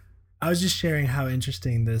 I was just sharing how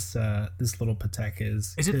interesting this little Patek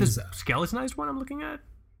is. Is it the skeletonized one I'm looking at?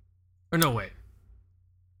 Or no, wait.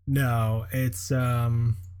 No, it's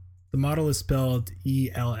the model is spelled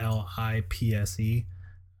ELLIPSE.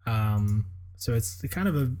 So it's kind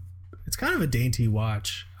of a dainty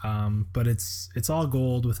watch. But it's all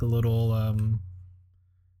gold with a little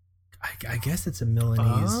I guess it's a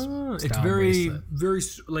Milanese it's very bracelet. Very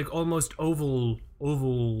like almost oval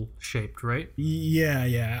shaped, right?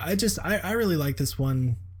 Yeah. I really like this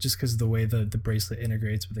one just because of the way the bracelet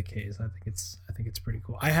integrates with the case. I think it's pretty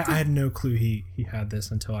cool. I had no clue he had this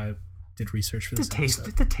until I did research for this. It's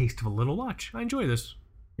the taste of a little watch. I enjoy this.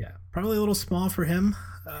 Yeah, probably a little small for him.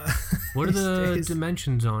 What are the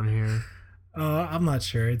dimensions on here? I'm not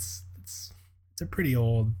sure. It's a pretty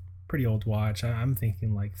old watch. I'm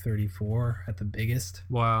thinking like 34 at the biggest.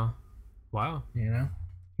 Wow. You know.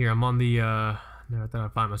 Here I'm on the. I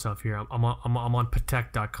find myself here. I'm on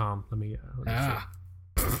Patek.com. Let me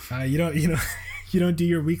see. You You don't do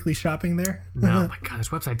your weekly shopping there? No, my God, this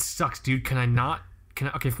website sucks, dude. Can I not?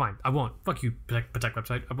 Okay, fine. I won't. Fuck you, Protect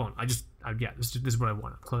website. I won't. Yeah, this is what I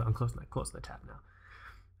want. I'm closing the tab now.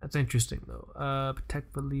 That's interesting, though.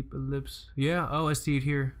 Protect Philippe Ellipse. Yeah, oh, I see it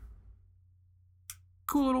here.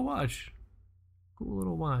 Cool little watch.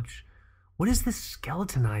 What is this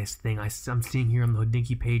skeletonized thing I'm seeing here on the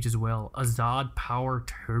Hodinkee page as well? Azad Power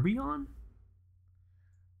Tourbillon?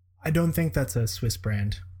 I don't think that's a Swiss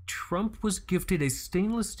brand. Trump was gifted a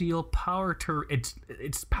stainless steel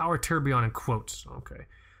it's Power Tourbillon in quotes, okay,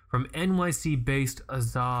 from NYC-based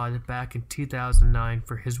Azad back in 2009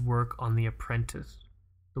 for his work on The Apprentice.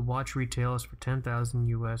 The watch retails for $10,000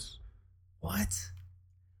 US. What?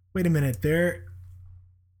 Wait a minute.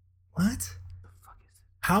 What? The fuck is it?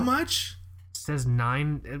 How much? It says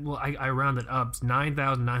I rounded up. It's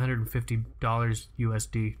 $9,950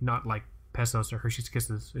 USD, not like pesos or Hershey's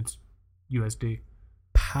Kisses. It's USD.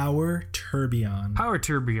 Power Tourbillon. Power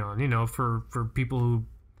Tourbillon, for people who.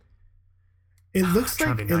 It looks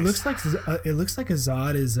like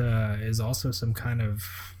Azad is also some kind of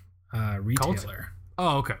retailer. Cult?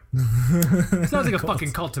 Oh, okay. Sounds like a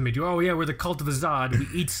fucking cult to me, dude. Oh yeah, we're the cult of Azad. We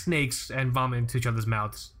eat snakes and vomit into each other's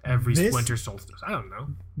mouths every winter solstice. I don't know.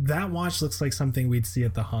 That watch looks like something we'd see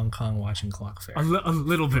at the Hong Kong Watch and Clock Fair. A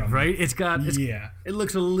little bit, right? Yeah. It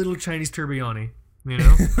looks a little Chinese tourbillon-y.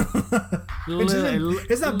 It's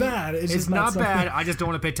not bad. It's not bad. I just don't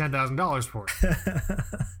want to pay $10,000 for it.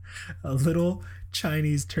 A little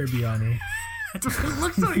Chinese tourbillon. That's what it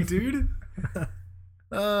looks like, dude.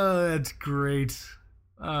 Oh, that's great.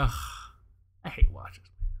 I hate watches.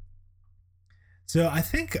 So I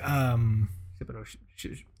think should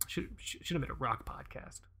have been a rock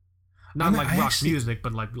podcast. Not like rock music,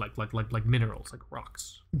 but like minerals, like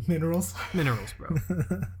rocks. Minerals, bro.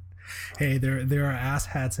 Hey, there are ass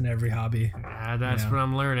hats in every hobby. That's what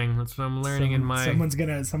I'm learning. That's what I'm learning in my. Someone's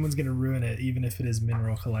gonna ruin it, even if it is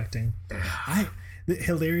mineral collecting.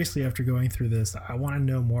 Hilariously, after going through this, I want to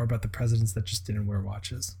know more about the presidents that just didn't wear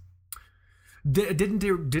watches.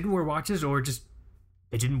 Didn't wear watches, or just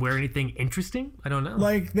they didn't wear anything interesting? I don't know.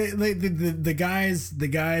 Like the guys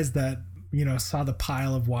that saw the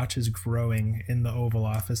pile of watches growing in the Oval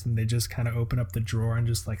Office, and they just kind of open up the drawer and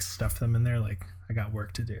just like stuff them in there. Like, I got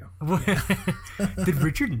work to do. Yeah. Did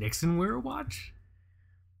Richard Nixon wear a watch?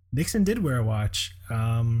 Nixon did wear a watch.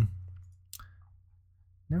 Never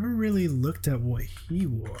really looked at what he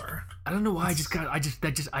wore. I don't know why.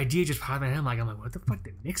 That idea just popped in my head. I'm like, what the fuck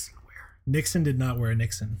did Nixon wear? Nixon did not wear a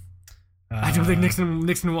Nixon. I don't think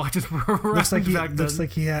Nixon watches were around. Looks like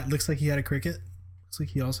he had a cricket. Looks like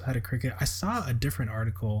he also had a cricket. I saw a different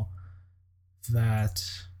article that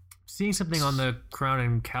seeing something on the Crown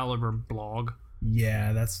and Caliber blog.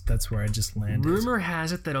 Yeah, that's where I just landed. Rumor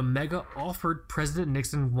has it that Omega offered President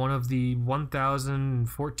Nixon one of the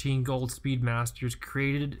 1014 gold Speedmasters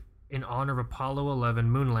created in honor of Apollo 11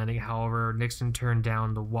 moon landing. However, Nixon turned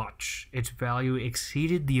down the watch. Its value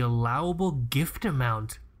exceeded the allowable gift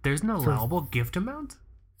amount. There's an allowable gift amount?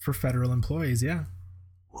 For federal employees, yeah.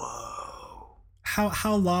 Whoa.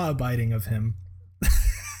 How law-abiding of him.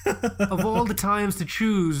 Of all the times to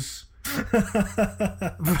choose...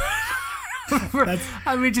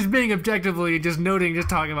 just being objectively, just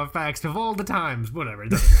talking about facts of all the times, whatever. It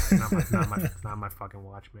doesn't matter. Not my fucking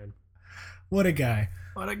watch, man. What a guy.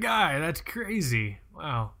 That's crazy.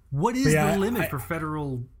 Wow. What is the limit for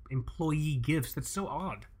federal employee gifts? That's so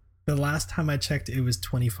odd. The last time I checked, it was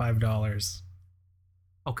 $25.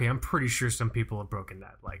 Okay, I'm pretty sure some people have broken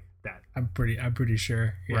that, like that. I'm pretty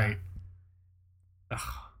sure. Yeah. Right. Ugh.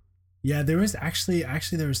 Yeah, there was actually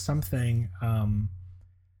there was something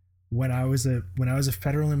when I was a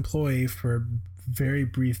federal employee for a very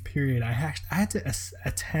brief period. I had to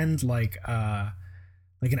attend like an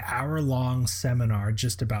hour-long seminar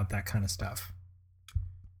just about that kind of stuff.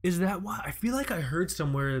 Is that why? I feel like I heard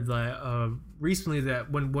somewhere that recently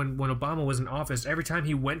that when Obama was in office, every time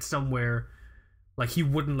he went somewhere, like he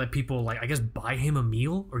wouldn't let people like I guess buy him a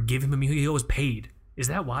meal or give him a meal. He always paid. Is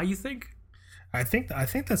that why you think? I think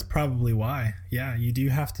that's probably why. Yeah, you do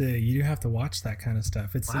have to watch that kind of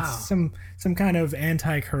stuff. It's some kind of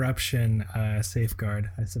anti-corruption safeguard,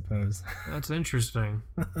 I suppose. That's interesting.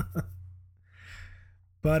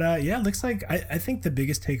 But yeah, it looks like I think the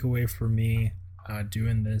biggest takeaway for me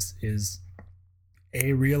doing this is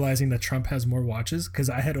realizing that Trump has more watches, because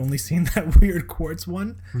I had only seen that weird quartz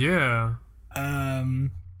one. Yeah.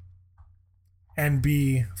 And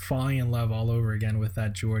B, falling in love all over again with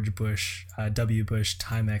that George Bush, W. Bush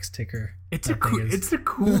Timex ticker. It's a cool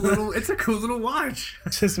little watch.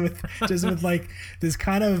 just with like this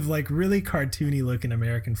kind of like really cartoony looking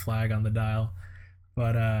American flag on the dial.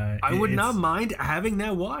 But I would not mind having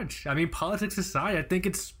that watch. I mean, politics aside, I think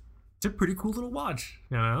it's a pretty cool little watch.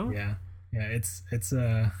 You know? Yeah, it's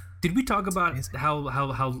Did we talk about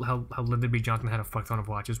how Lyndon B. Johnson had a fuck ton of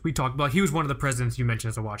watches? We talked about he was one of the presidents you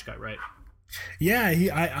mentioned as a watch guy, right? Yeah,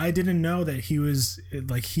 I didn't know that he was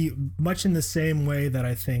like he much in the same way that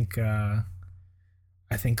I think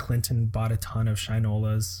Clinton bought a ton of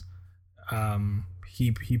Shinolas.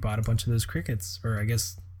 He bought a bunch of those crickets, or I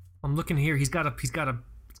guess I'm looking here. He's got a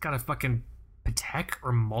fucking Patek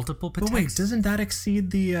or multiple Pateks. But wait, doesn't that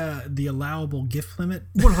exceed the allowable gift limit?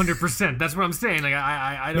 100%. That's what I'm saying. Like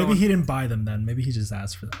I don't. Maybe he didn't buy them then. Maybe he just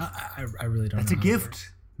asked for them. I really don't know. That's a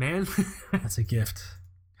gift, man. That's a gift.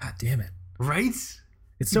 God damn it. Right?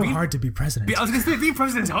 It's so hard to be president. I was gonna say being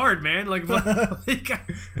president's hard, man. Like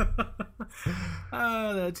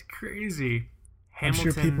that's crazy. I'm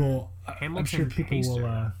sure people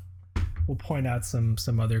will point out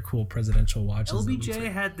some other cool presidential watches.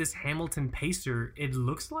 LBJ had this Hamilton Pacer. It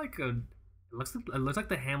looks like the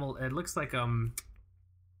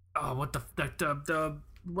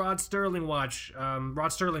Rod Sterling watch.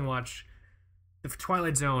 The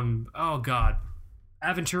Twilight Zone. Oh God.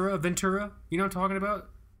 Ventura. You know what I'm talking about?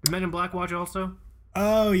 The Men in Black watch also.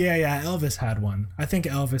 Oh yeah. Elvis had one. I think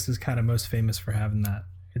Elvis is kind of most famous for having that.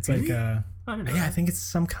 It's really? I think it's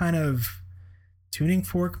some kind of tuning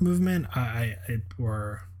fork movement.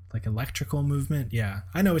 Or like electrical movement. Yeah,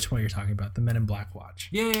 I know which one you're talking about. The Men in Black watch.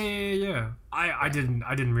 Yeah. I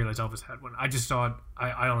didn't realize Elvis had one. I just saw it.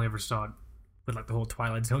 I only ever saw it with like the whole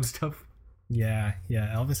Twilight Zone stuff. Yeah.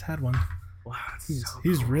 Elvis had one. Wow, he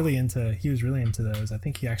was really into those. I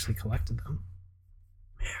think he actually collected them.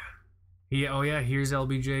 Yeah. Here's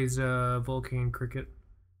LBJ's Vulcan cricket.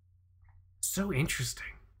 So interesting.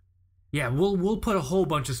 Yeah, we'll put a whole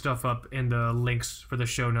bunch of stuff up in the links for the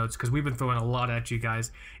show notes because we've been throwing a lot at you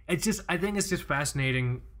guys. I think it's just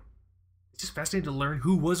fascinating. It's just fascinating to learn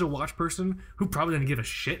who was a watch person who probably didn't give a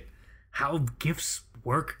shit how gifts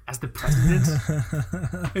work as the president.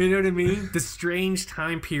 You know what I mean? The strange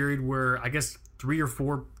time period where I guess 2 or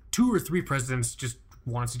 3 presidents just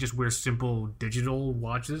wants to just wear simple digital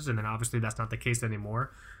watches, and then obviously that's not the case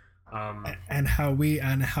anymore. And how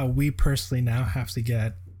we personally now have to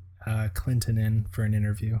get Clinton in for an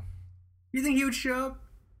interview. You think he would show up?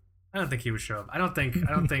 I don't think he would show up. I don't think he'd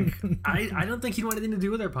want anything to do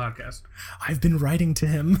with our podcast. I've been writing to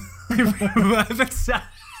him. I've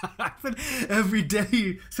been every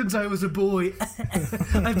day since I was a boy.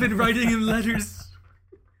 I've been writing him letters.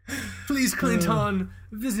 Please, Clinton,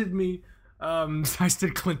 visit me. I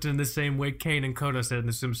said Clinton the same way Kane and Koda said in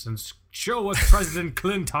The Simpsons. Show us President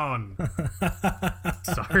Clinton.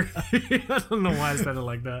 Sorry. I don't know why I said it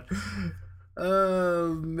like that.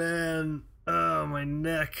 Oh, man. Oh, my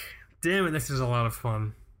neck. Damn it, this is a lot of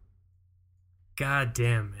fun. God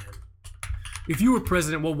damn, man. If you were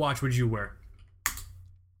president, what watch would you wear?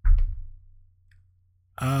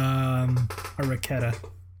 A Raketa.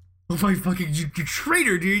 Oh my fucking, you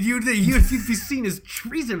traitor, dude. You'd be seen as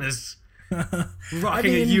treasonous.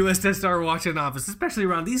 Rocking a USSR watch in office, especially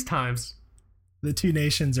around these times. The two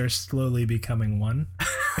nations are slowly becoming one.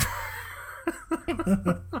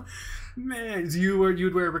 Man,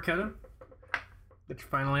 you'd wear a Raketa? That's your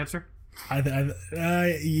final answer?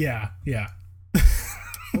 Yeah.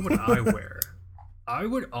 What would I wear? I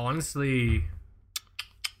would honestly...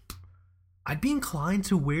 I'd be inclined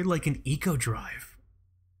to wear like an Eco Drive.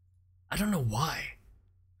 I don't know why.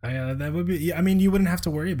 That would be. I mean, you wouldn't have to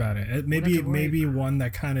worry about it. Maybe one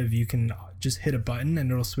that kind of you can just hit a button and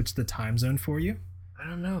it'll switch the time zone for you. I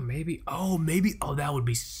don't know. Maybe. Oh, that would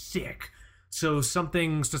be sick. So some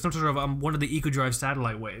sort of one of the Eco Drive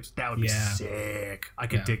satellite waves. That would be sick. I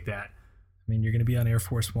could dig that. I mean, you're gonna be on Air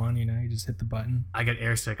Force One. You just hit the button. I got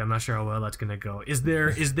airsick. I'm not sure how well that's gonna go. Is there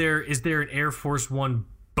an Air Force One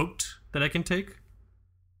boat that I can take?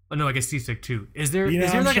 Oh no, I guess seasick too. Is there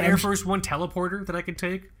like an Air Force One teleporter that I can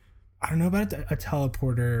take? I don't know about a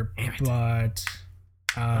teleporter, but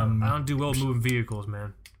I don't do well moving vehicles,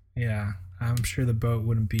 man. Yeah, I'm sure the boat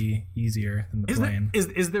wouldn't be easier than the plane.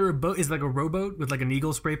 Is there a boat? Is like a rowboat with like an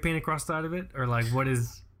eagle spray paint across the side of it, or like what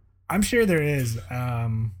is? I'm sure there is.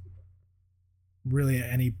 Really,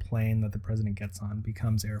 any plane that the president gets on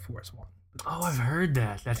becomes Air Force One. Oh, I've heard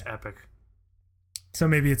that. That's epic. So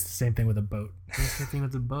maybe it's the same thing with a boat. It's the same thing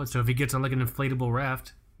with the boat. So if he gets on like an inflatable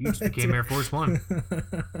raft, he just became Air Force One.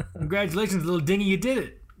 Congratulations, little dinghy, you did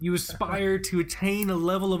it. You aspire to attain a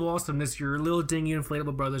level of awesomeness your little dinghy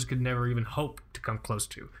inflatable brothers could never even hope to come close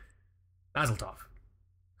to. Mazel tov.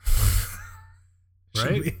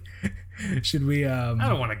 Right? Should we I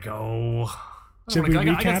don't want to go. Should we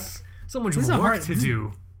recap? I got so much work to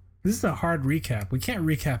do. This is a hard recap. We can't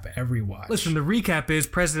recap every watch. Listen, the recap is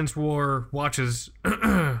President's War watches,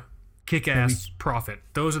 kick-ass, profit.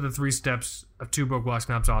 Those are the 3 steps of Two Broke Watch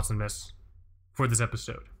Snobs awesomeness for this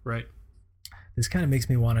episode, right? This kind of makes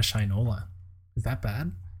me want a Shinola. Is that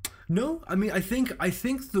bad? No, I mean I think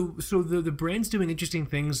the brand's doing interesting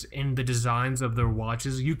things in the designs of their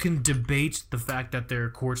watches. You can debate the fact that they're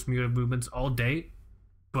quartz movements all day,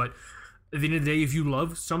 but at the end of the day, if you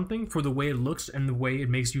love something for the way it looks and the way it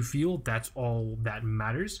makes you feel, that's all that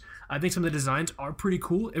matters. I think some of the designs are pretty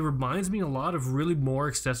cool. It reminds me a lot of really more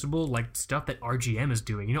accessible like stuff that RGM is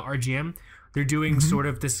doing. You know, RGM, they're doing sort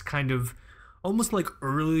of this kind of almost like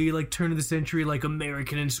early, like turn of the century, like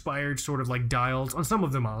American inspired sort of like dials on some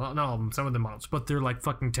of them, not all of them, some of the models, but they're like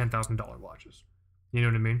fucking $10,000 watches. You know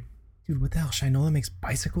what I mean? Dude, what the hell? Shinola makes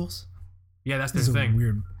bicycles? Yeah, that's the This is thing. a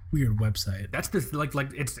weird website. That's the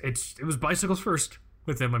it was bicycles first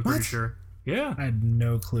with them. I'm pretty sure. Yeah, I had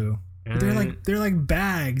no clue. But they're like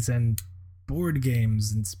bags and board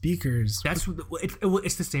games and speakers. That's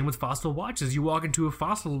it's the same with Fossil watches. You walk into a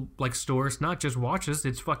Fossil like store, it's not just watches.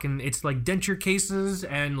 It's like denture cases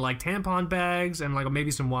and like tampon bags and like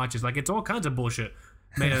maybe some watches. Like it's all kinds of bullshit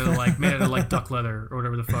made out of like duck leather or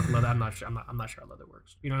whatever the fuck leather. I'm not sure how leather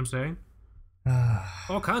works. You know what I'm saying?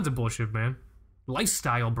 All kinds of bullshit, man.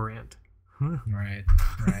 Lifestyle brand. Right.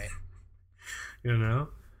 You know?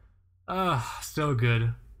 So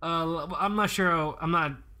good. I'm not sure.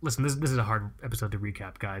 Listen, this is a hard episode to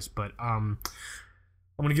recap, guys, but I'm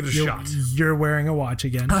gonna give it a shot. You're wearing a watch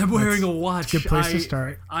again. I'm wearing a watch. Good place to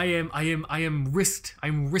start. I'm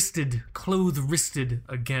clothed wristed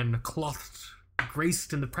again, clothed,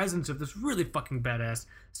 graced in the presence of this really fucking badass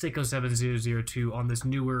Seiko 7002 on this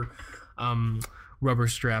newer rubber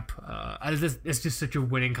strap. It's just such a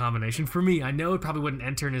winning combination for me. I know it probably wouldn't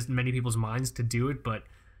enter in as many people's minds to do it, but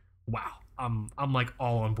wow, I'm like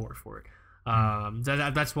all on board for it.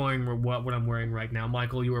 That's wearing what I'm wearing right now.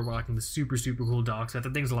 Michael, you are rocking the super cool dock set.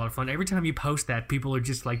 That thing's a lot of fun. Every time you post that, people are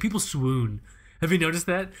just like, people swoon. Have you noticed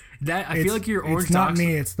that? I feel like your orange dock. It's not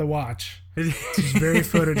me, it's the watch. It's very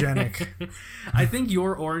photogenic. I think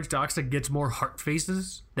your orange dock set gets more heart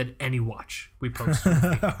faces than any watch we post.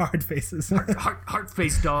 Hard faces. Heart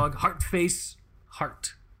face dog, heart face,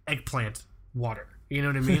 heart, eggplant, water. You know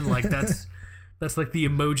what I mean? Like that's like the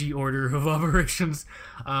emoji order of operations.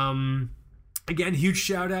 Again, huge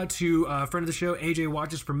shout out to a friend of the show, AJ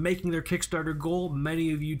Watches, for making their Kickstarter goal.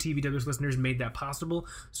 Many of you TVW's listeners made that possible,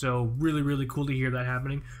 so really cool to hear that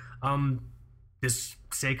happening. This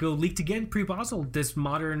Seiko leaked again pre-Basel. This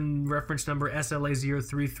modern reference number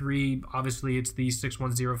SLA033. Obviously, it's the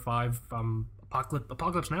 6105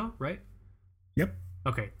 Apocalypse Now, right? Yep.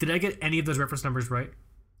 Okay. Did I get any of those reference numbers right?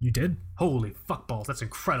 You did. Holy fuck balls! That's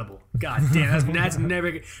incredible. God damn, that's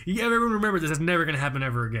never. Everyone remember this. That's never gonna happen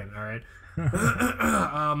ever again. All right.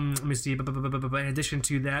 Let me see. In addition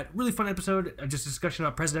to that, really fun episode, just a discussion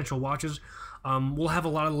about presidential watches. We'll have a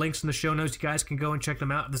lot of links in the show notes. You guys can go and check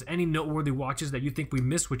them out. If there's any noteworthy watches that you think we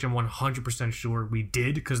missed, which I'm 100% sure we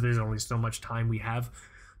did, because there's only so much time we have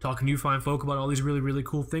talking to you fine folk about all these really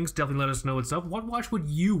cool things, definitely let us know what's up. What watch would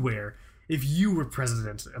you wear if you were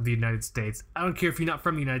president of the United States? I don't care if you're not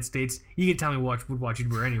from the United States. You can tell me what watch you'd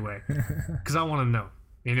wear anyway, because I want to know.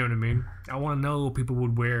 You know what I mean? I want to know what people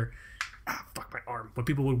would wear. Fuck my arm. What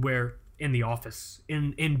people would wear in the office,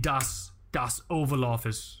 in Das Oval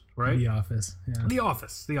Office, right? The Office, yeah. The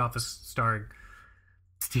Office starring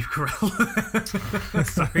Steve Carell.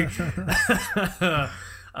 Sorry.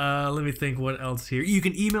 Let me think what else here. You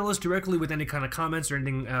can email us directly with any kind of comments or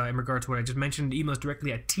anything in regard to what I just mentioned. Email us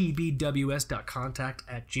directly at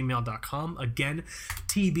tbws.contact@gmail.com. Again,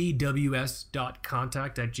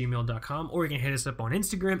 tbws.contact@gmail.com. Or you can hit us up on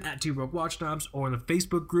Instagram at Two Broke Watch Snobs or in the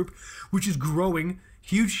Facebook group, which is growing.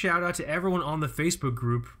 Huge shout out to everyone on the Facebook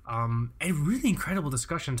group. And really incredible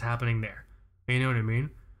discussions happening there. You know what I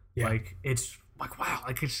mean? Yeah. Like it's like wow,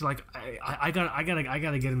 like it's like I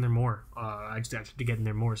gotta get in there more. I just have to get in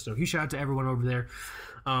there more. So huge shout out to everyone over there.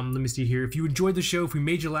 Let me see here. If you enjoyed the show, if we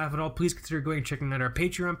made you laugh at all, please consider going and checking out our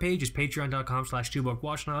Patreon page. It's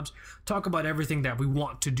patreon.com/twobrokeWatchSnobs. Talk about everything that we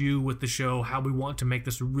want to do with the show, how we want to make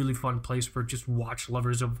this a really fun place for just watch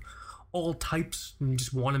lovers of all types and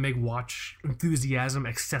just want to make watch enthusiasm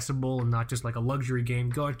accessible and not just like a luxury game.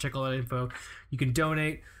 Go and check all that info. You can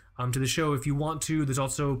donate to the show if you want to. There's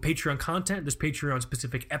also Patreon content. There's Patreon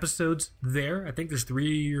specific episodes there. I think there's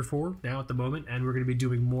 3 or 4 now at the moment, and we're going to be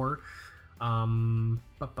doing more. Am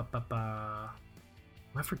I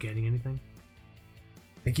forgetting anything?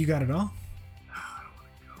 I think you got it all. I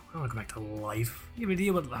don't want to go back to life. You have an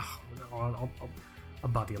idea what? I'll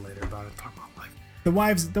bother you later about it. Talk about life. The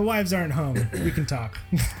wives aren't home. We can talk.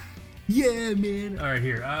 Yeah, man. All right,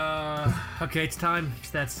 here. Okay, it's time. It's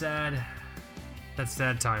that sad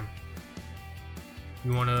time.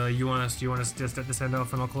 You want us to start this end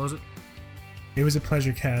off and I'll close it? It was a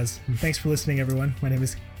pleasure, Kaz. Thanks for listening, everyone. My name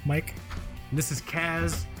is Mike. This is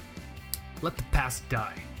Kaz. Let the past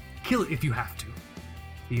die. Kill it if you have to.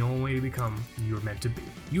 The only way to become who you were meant to be.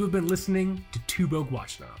 You have been listening to Two Broke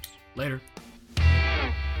Watch Snobs. Later.